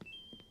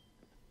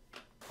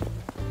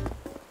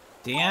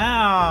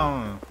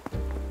 Damn!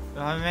 Oh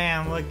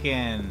man,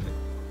 looking.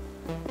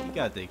 You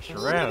got the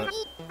shred.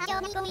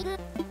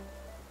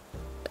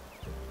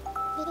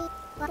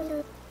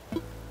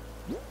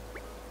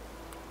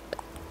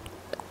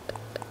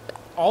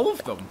 All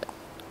of them.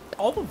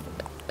 All of them.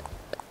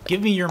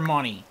 Give me your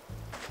money.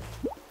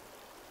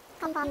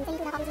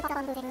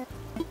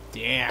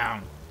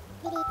 Damn.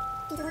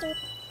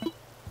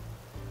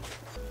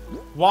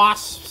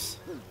 Wasps.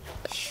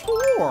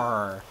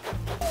 Sure.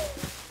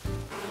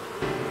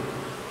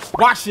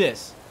 Watch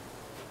this.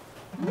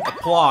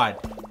 Applaud.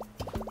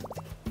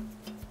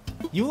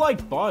 You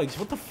like bugs.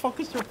 What the fuck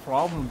is your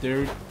problem,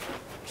 dude?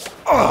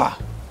 Ugh.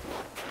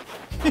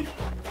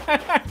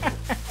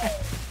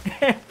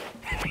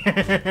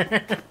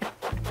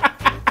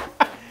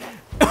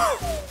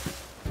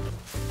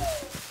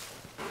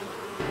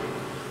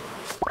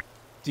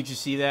 Did you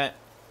see that?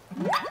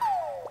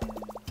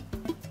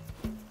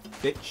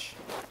 Bitch.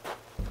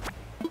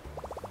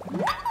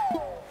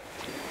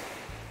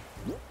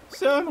 Is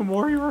that a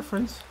Mori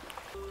reference?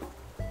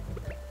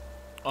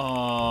 Yo!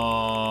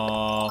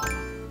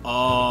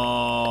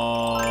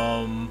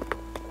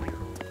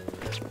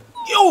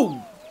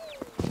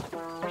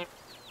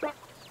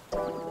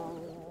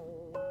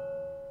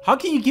 How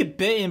can you get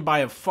bitten by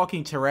a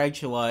fucking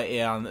tarantula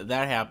and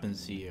that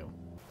happens to you?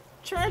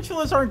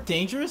 Tarantulas aren't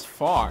dangerous?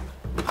 Fuck.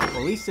 At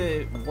least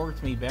it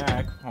worked me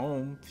back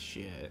home.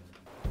 Shit.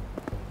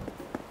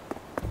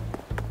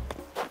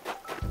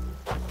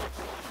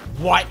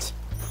 What?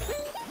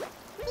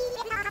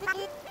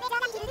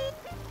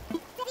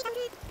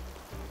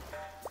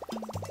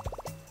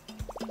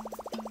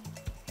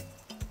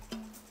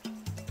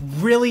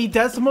 Really?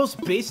 That's the most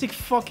basic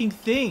fucking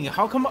thing.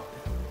 How come...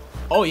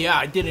 Oh yeah,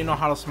 I didn't know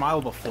how to smile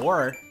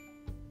before.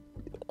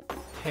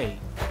 Hey,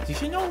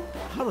 did you know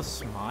how to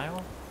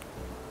smile?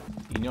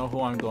 You know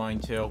who I'm going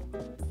to.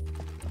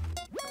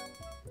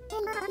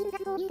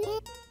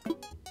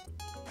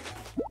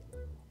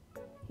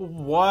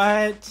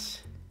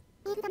 What?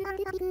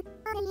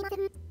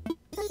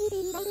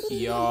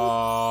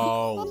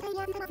 Yo.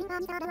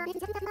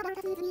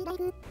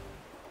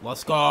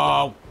 Let's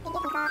go.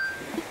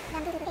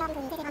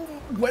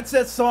 What's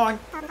that song?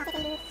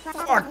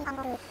 Fuck.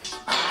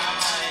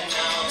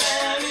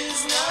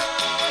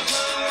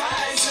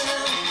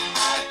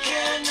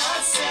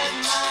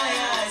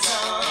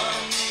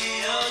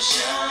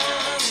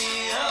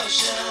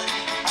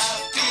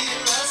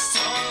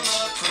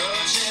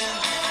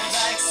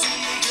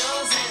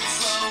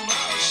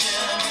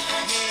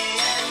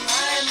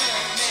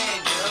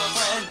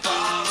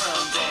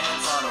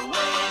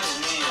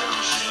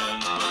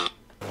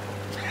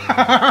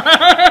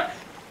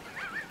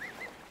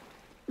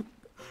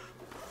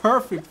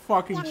 Perfect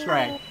fucking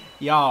track.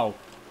 Yo.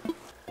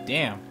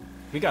 Damn.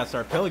 We gotta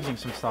start pillaging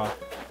some stuff.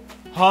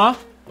 Huh?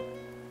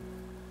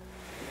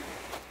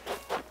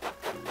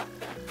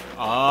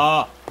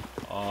 Oh.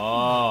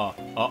 Oh.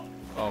 Oh.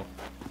 Oh.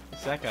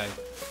 Who's that guy?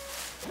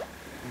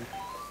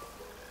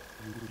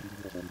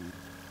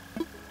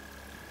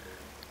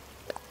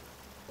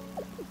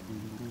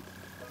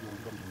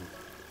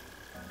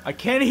 I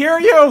can't hear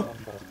you!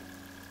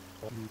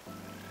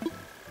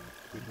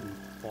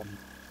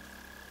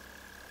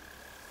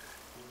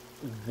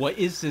 What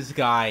is this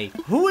guy?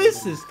 Who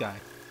is this guy?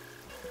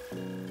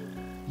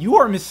 You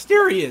are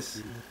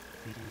mysterious!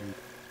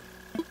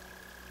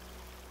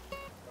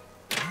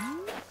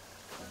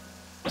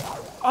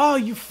 Oh,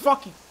 you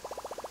fucking...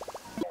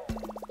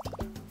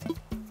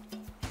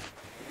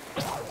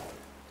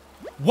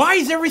 Why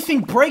is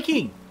everything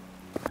breaking?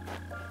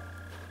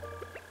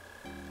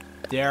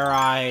 Dare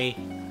I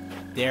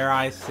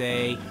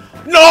say...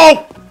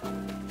 No!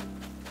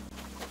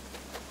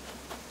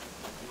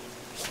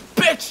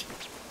 Bitch!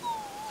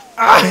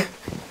 Ah!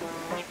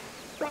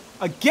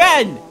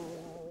 Again!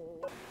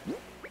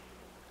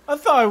 I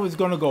thought I was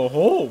gonna go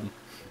home.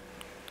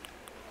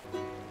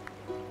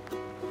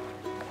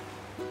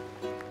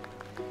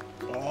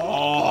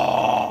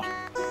 Oh!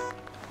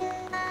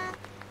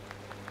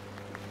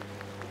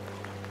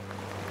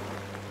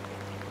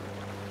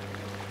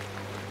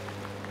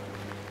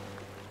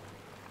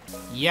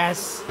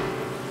 Yes!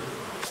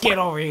 Get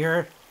over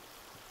here!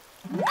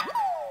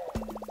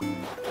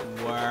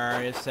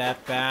 Where is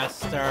that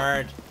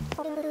bastard?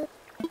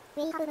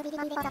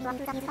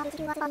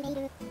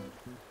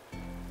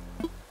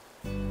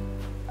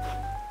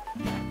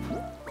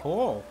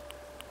 Cool.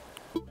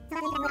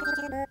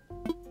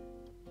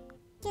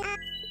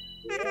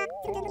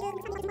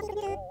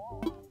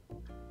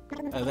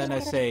 And then I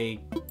say,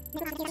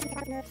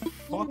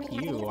 fuck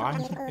you,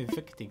 I'm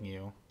evicting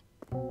you.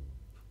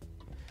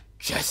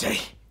 Jesse!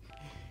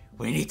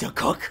 We need to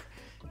cook!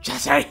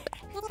 Jesse!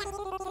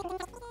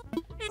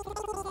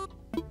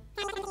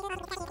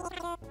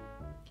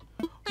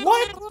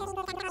 What?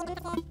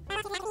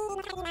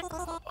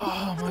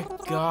 Oh my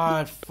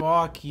god,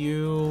 fuck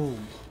you.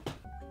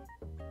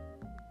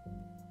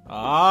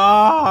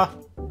 Ah!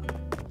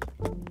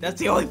 That's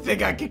the only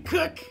thing I can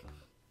cook!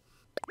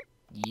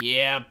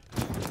 Yep.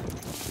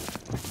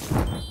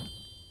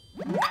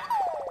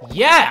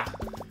 Yeah!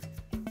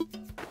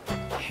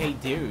 Hey,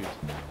 dude.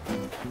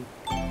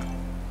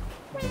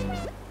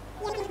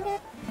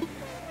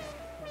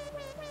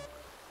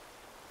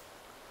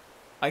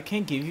 I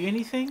can't give you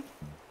anything?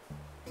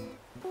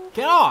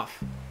 Get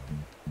off!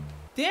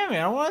 Damn it,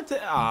 I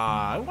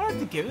wanted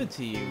to give it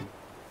to you.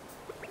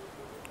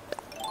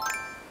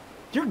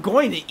 You're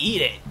going to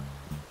eat it.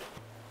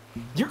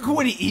 You're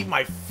going to eat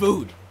my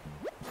food.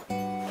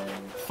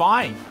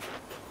 Fine.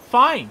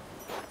 Fine.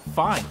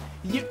 Fine.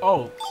 You-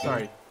 oh,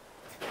 sorry.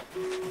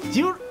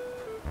 You-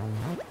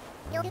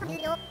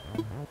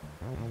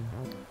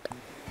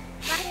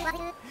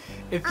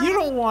 If you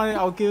don't want it,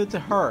 I'll give it to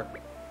her.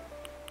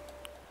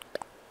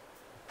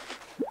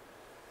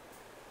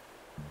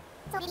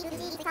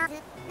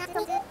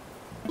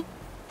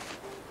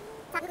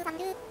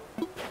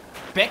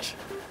 Bitch!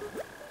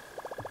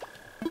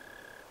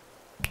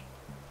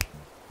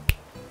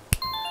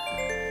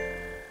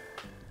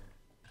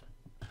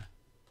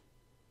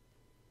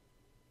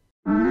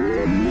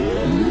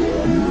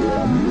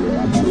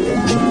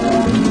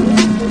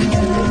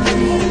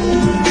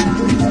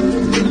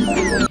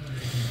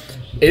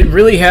 It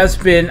really has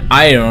been,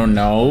 I don't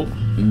know,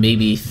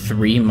 maybe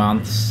 3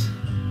 months.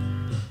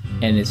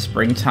 And it's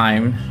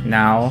springtime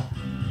now.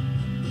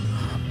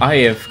 I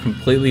have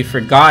completely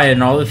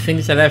forgotten all the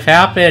things that have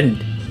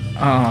happened.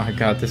 Oh my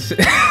god, this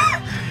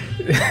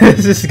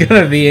this is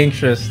gonna be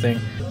interesting.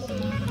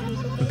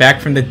 Back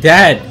from the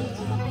dead.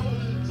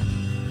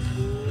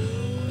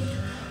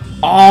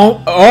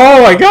 Oh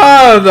my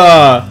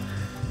god!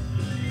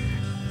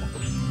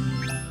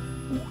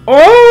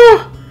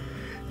 Oh!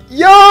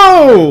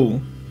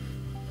 Yo!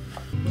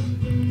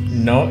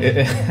 No,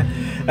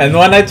 And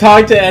when I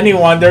talk to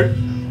anyone, they're...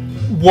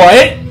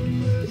 What?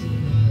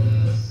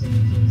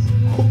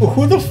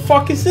 Who the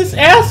fuck is this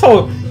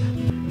asshole?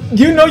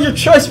 You know you're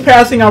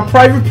trespassing on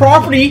private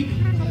property.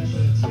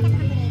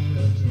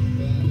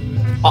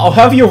 I'll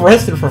have you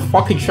arrested for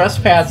fucking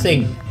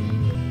trespassing.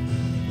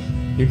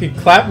 You can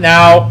clap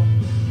now.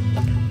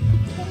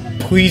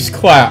 Please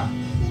clap.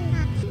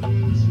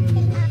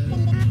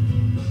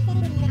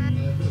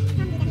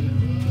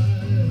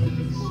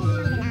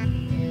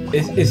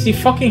 Is he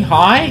fucking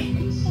high?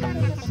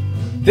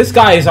 This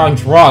guy is on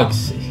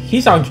drugs.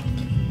 He's on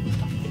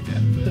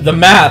the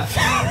meth.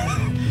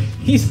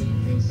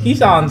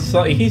 he's on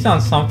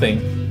something.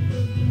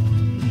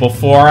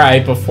 Before I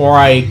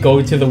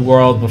go to the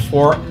world,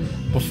 before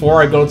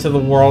I go to the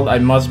world, I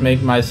must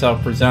make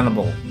myself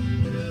presentable.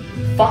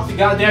 Fuck the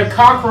goddamn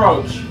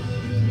cockroach!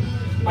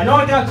 I know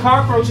I got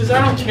cockroaches,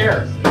 I don't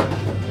care.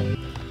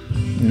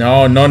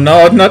 No,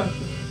 not.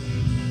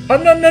 Oh,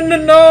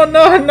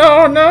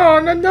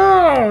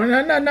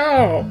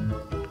 no.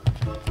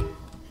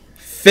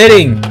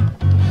 Fitting.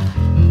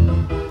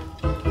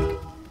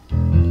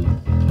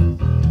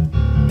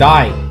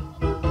 Die.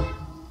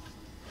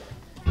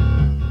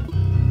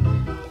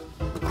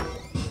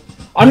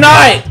 I'm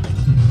not!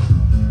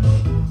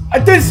 I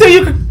didn't say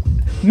you could...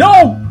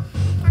 No!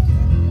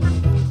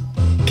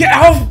 Get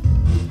out!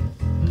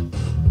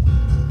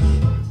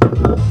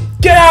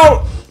 Get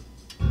out!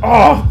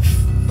 Oh,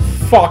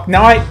 fuck.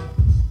 Now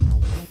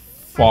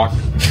Fuck.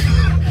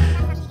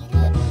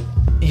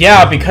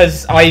 Yeah,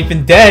 because I've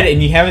been dead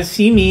and you haven't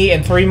seen me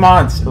in 3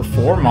 months or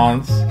 4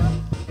 months.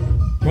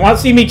 You want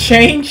to see me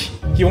change?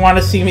 You want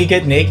to see me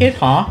get naked,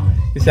 huh?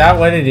 Is that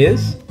what it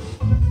is?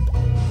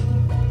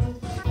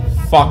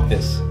 Fuck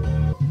this.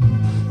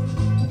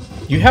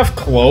 You have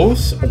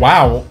clothes?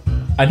 Wow.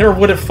 I never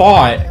would have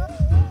thought.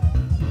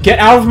 Get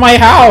out of my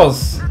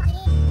house!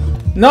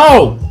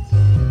 No!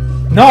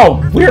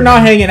 No, we're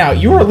not hanging out.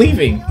 You are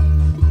leaving.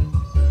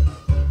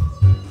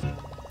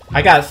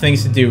 I got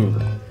things to do.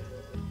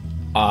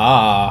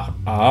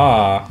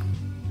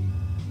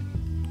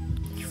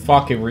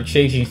 Fuck it, we're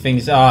changing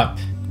things up.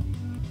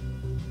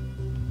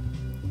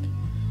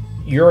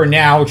 You're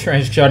now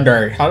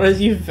transgender. How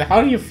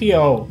do you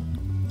feel?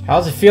 How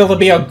does it feel to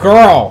be a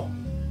girl?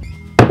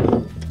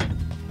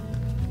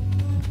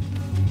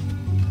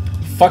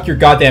 Fuck your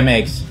goddamn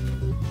eggs.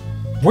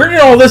 Where did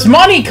all this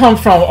money come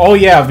from? Oh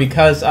yeah,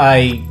 because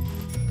I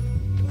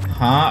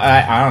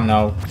don't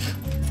know.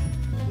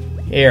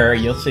 Here,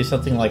 you'll say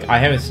something like, I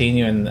haven't seen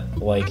you in,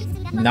 like,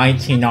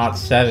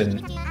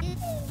 1907.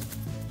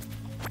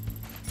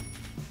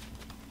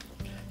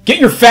 Get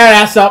your fat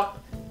ass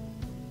up!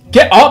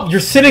 Get up! You're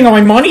sitting on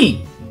my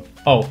money!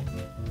 Oh.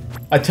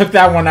 I took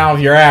that one out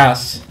of your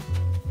ass.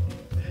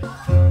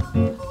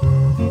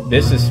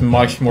 This is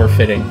much more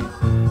fitting.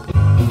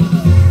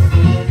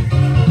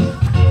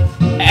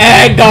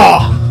 Egg!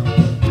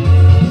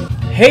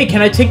 Hey,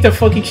 can I take the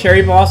fucking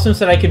cherry blossoms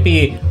so that I could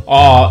be,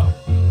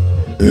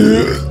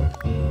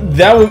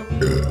 that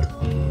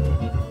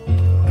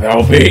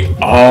would be,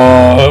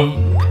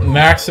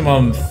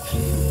 maximum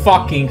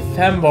fucking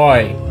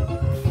femboy.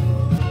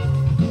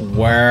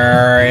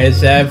 Where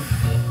is it?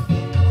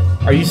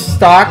 Are you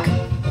stuck? Do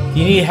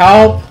you need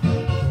help?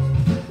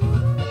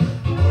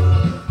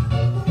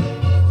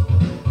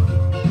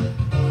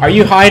 Are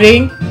you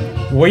hiding?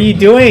 What are you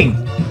doing?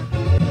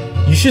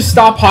 You should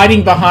stop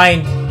hiding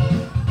behind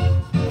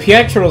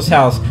Pietro's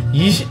house.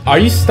 Are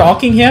you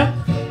stalking him?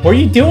 What are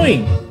you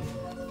doing?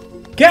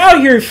 Get out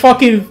of here,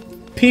 fucking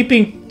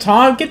peeping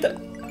Tom. Get the...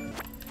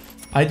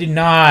 I do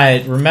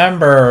not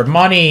remember.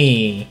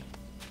 Money.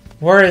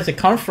 Where does it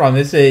come from?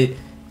 Is it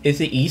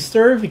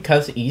Easter?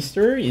 Because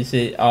Easter? Is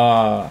it,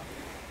 I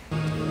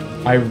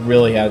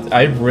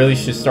really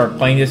should start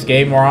playing this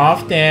game more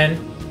often.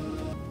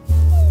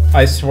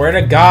 I swear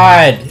to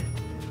God.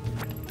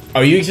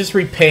 Are you just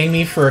repaying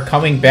me for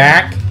coming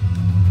back?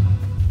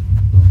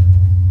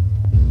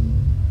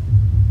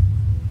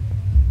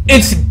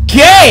 It's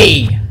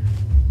gay!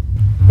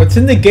 What's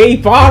in the gay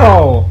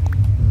bottle?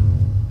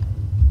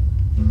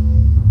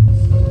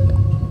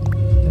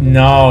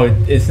 No,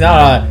 it's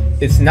not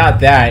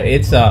that.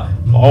 It's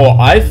oh,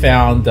 I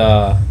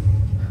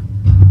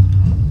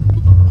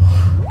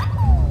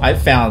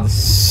found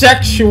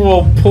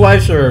sexual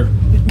pleasure.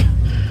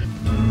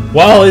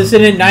 Well,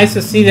 isn't it nice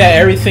to see that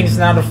everything's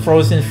not a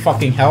frozen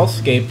fucking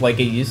hellscape like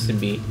it used to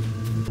be?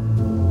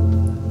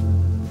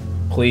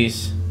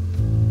 Please.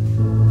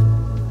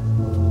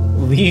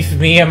 Leave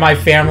me and my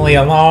family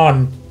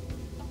alone.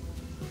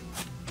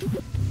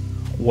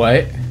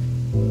 What?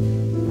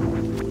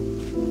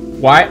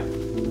 What?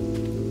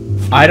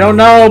 I don't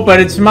know, but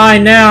it's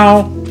mine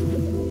now.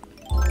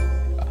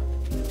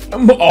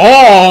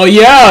 Oh,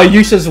 yeah,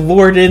 you just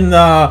lured in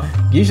the...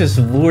 You just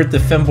lured the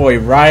femboy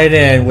right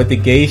in with the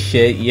gay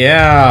shit,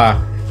 yeah.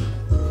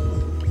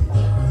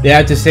 They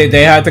had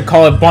to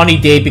call it Bunny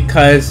Day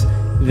because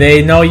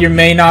they know you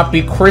may not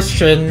be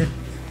Christian.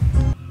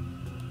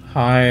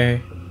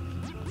 Hi.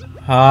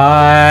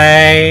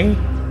 Hi.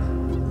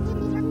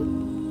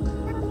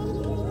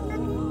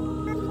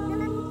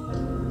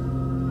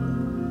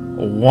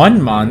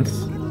 1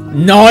 month?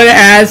 No, it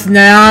has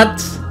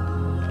not!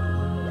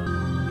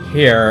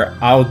 Here,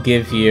 I'll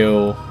give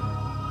you...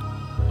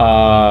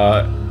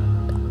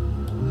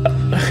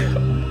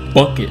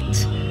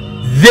 bucket.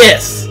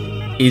 This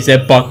is a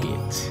bucket.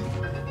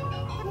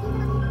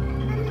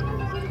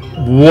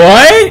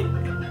 What?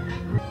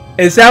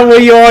 Is that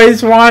what you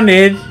always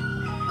wanted?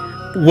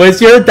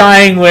 Was your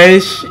dying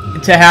wish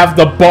to have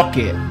the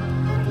bucket?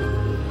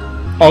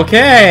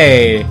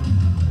 Okay.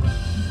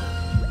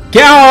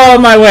 Get out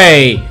of my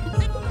way!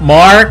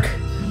 Mark,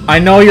 I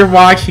know you're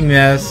watching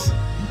this.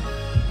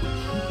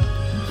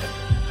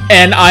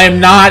 And I'm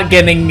not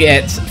getting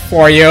it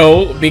for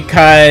you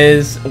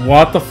because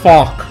what the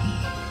fuck?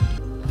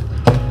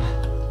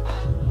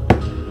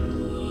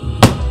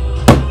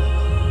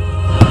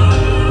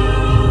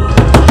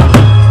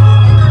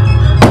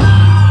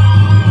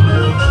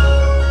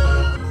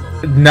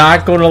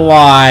 Not gonna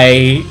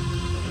lie.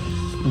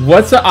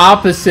 What's the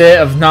opposite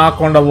of not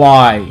gonna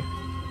lie?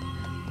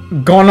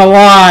 Gonna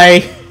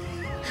lie.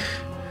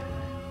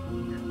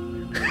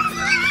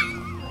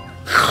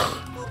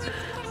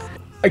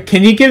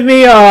 Can you give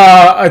me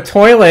a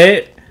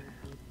toilet?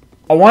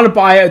 I want to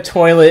buy a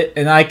toilet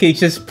and I could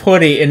just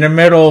put it in the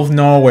middle of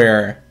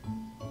nowhere.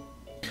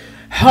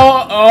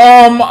 How,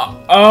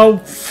 oh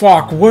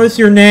fuck, what is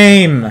your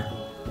name?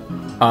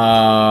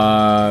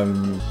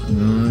 Man.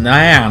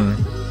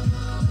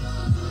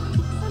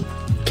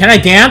 Can I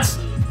dance?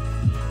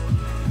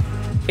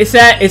 Is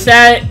that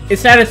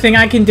a thing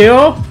I can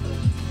do?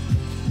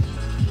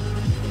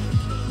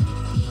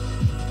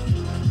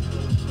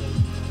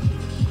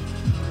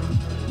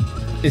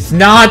 It's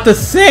not the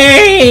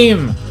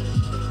same!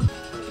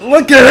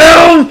 Look at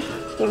him!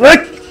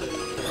 Look!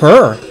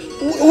 Her?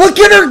 Look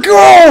at her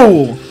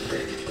go!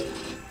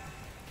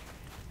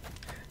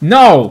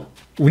 No!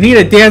 We need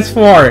a dance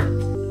floor!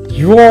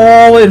 You are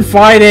all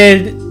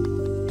invited!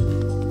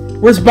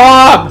 Where's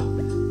Bob?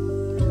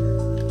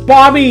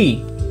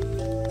 Bobby!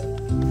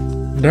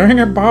 Dang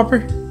it,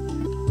 Bobby.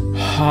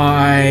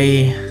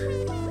 Hi.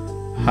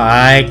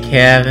 Hi,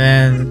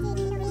 Kevin.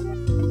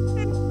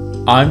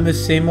 I'm the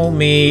same old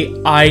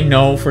me. I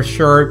know for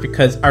sure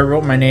because I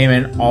wrote my name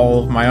in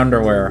all of my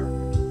underwear.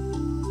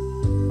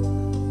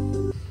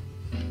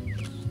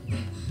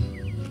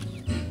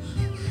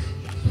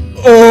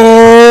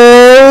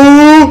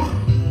 Oh!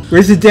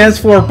 Where's the dance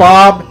floor,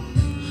 Bob?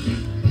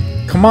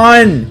 Come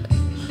on!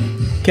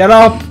 Get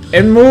up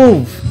and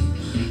move!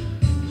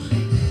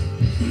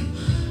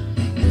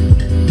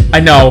 I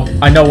know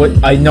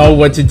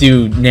what to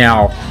do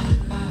now.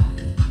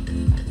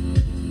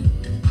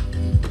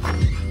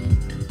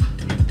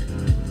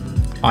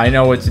 I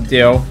know what to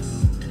do.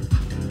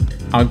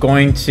 I'm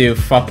going to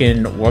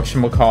fucking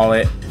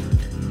whatchamacallit.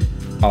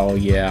 Oh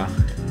yeah.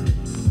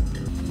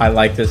 I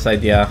like this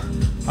idea.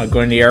 I'm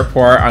going to the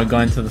airport, I'm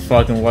going to the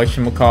fucking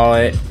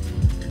whatchamacallit.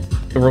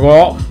 We're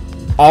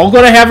all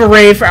gonna have a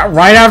rave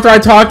right after I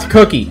talk to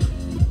Cookie.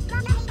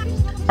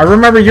 I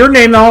remember your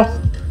name though.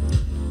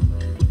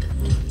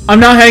 I'm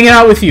not hanging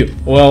out with you.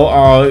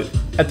 Well,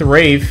 at the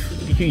rave.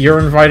 You're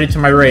invited to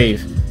my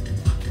rave.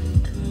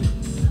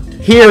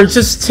 Here,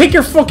 just take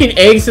your fucking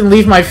eggs and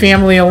leave my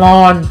family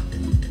alone.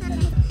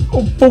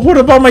 Oh, but what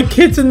about my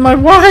kids and my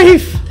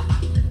wife?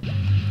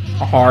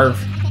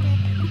 Harv.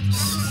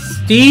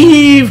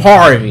 Steve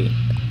Harvey.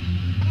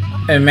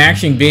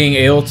 Imagine being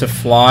able to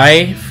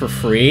fly for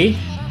free.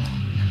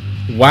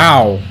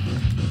 Wow.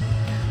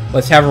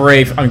 Let's have a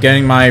rave. I'm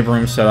getting my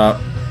room set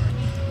up.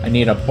 I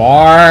need a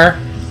bar.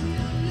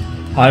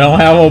 I don't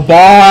have a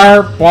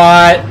bar,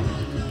 but...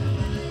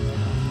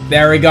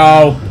 There we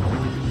go.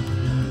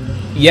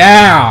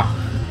 Yeah!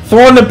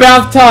 Throw in the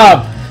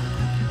bathtub!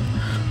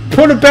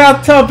 Put a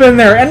bathtub in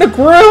there, and a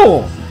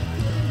grill!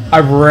 I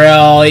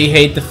really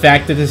hate the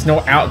fact that there's no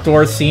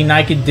outdoor scene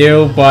I could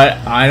do, but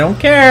I don't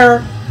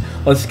care.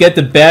 Let's get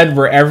to bed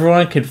where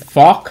everyone could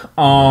fuck.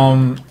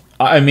 Look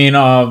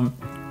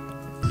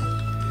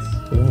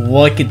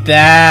at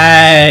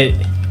that!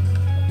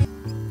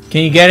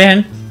 Can you get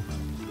in?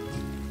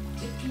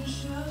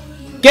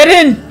 Get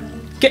in!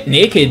 Get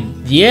naked!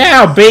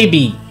 Yeah,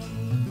 baby!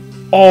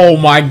 Oh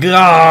my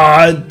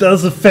god!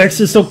 Those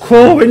effects are so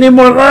cool! We need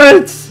more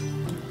lights!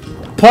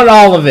 Put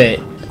all of it!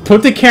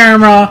 Put the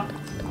camera!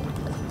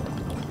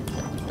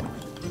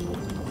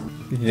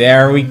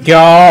 There we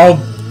go!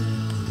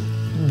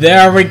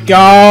 There we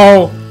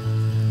go!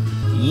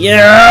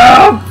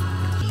 Yeah!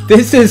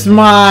 This is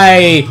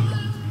my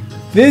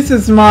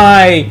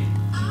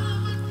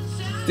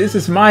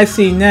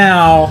scene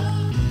now!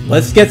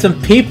 Let's get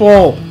some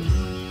people!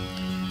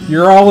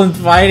 You're all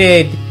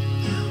invited!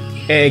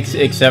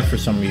 Except for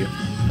some of you.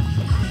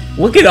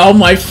 Look at all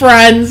my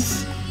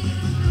friends!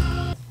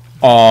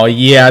 Oh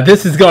yeah,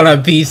 this is gonna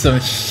be some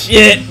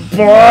shit,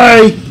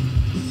 boy!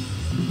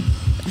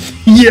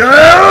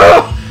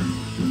 Yeah!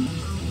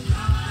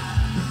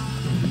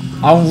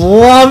 I'm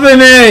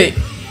loving it!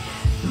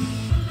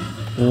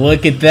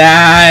 Look at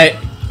that!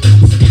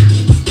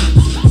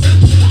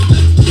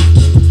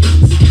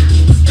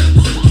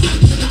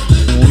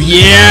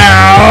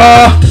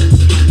 Yeah!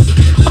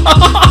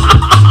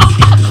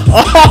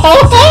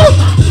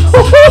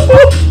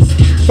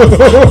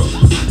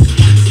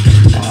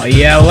 Oh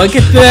yeah, look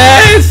at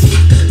this!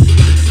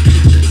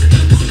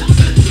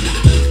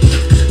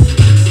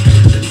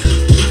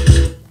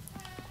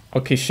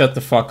 Okay, shut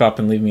the fuck up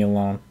and leave me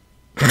alone.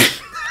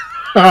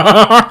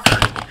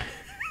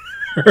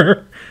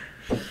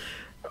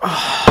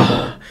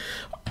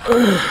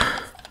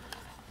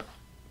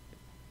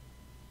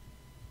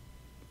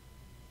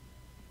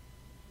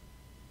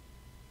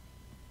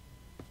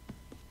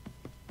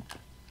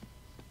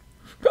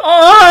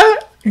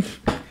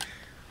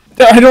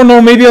 I don't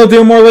know, maybe I'll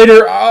do more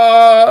later.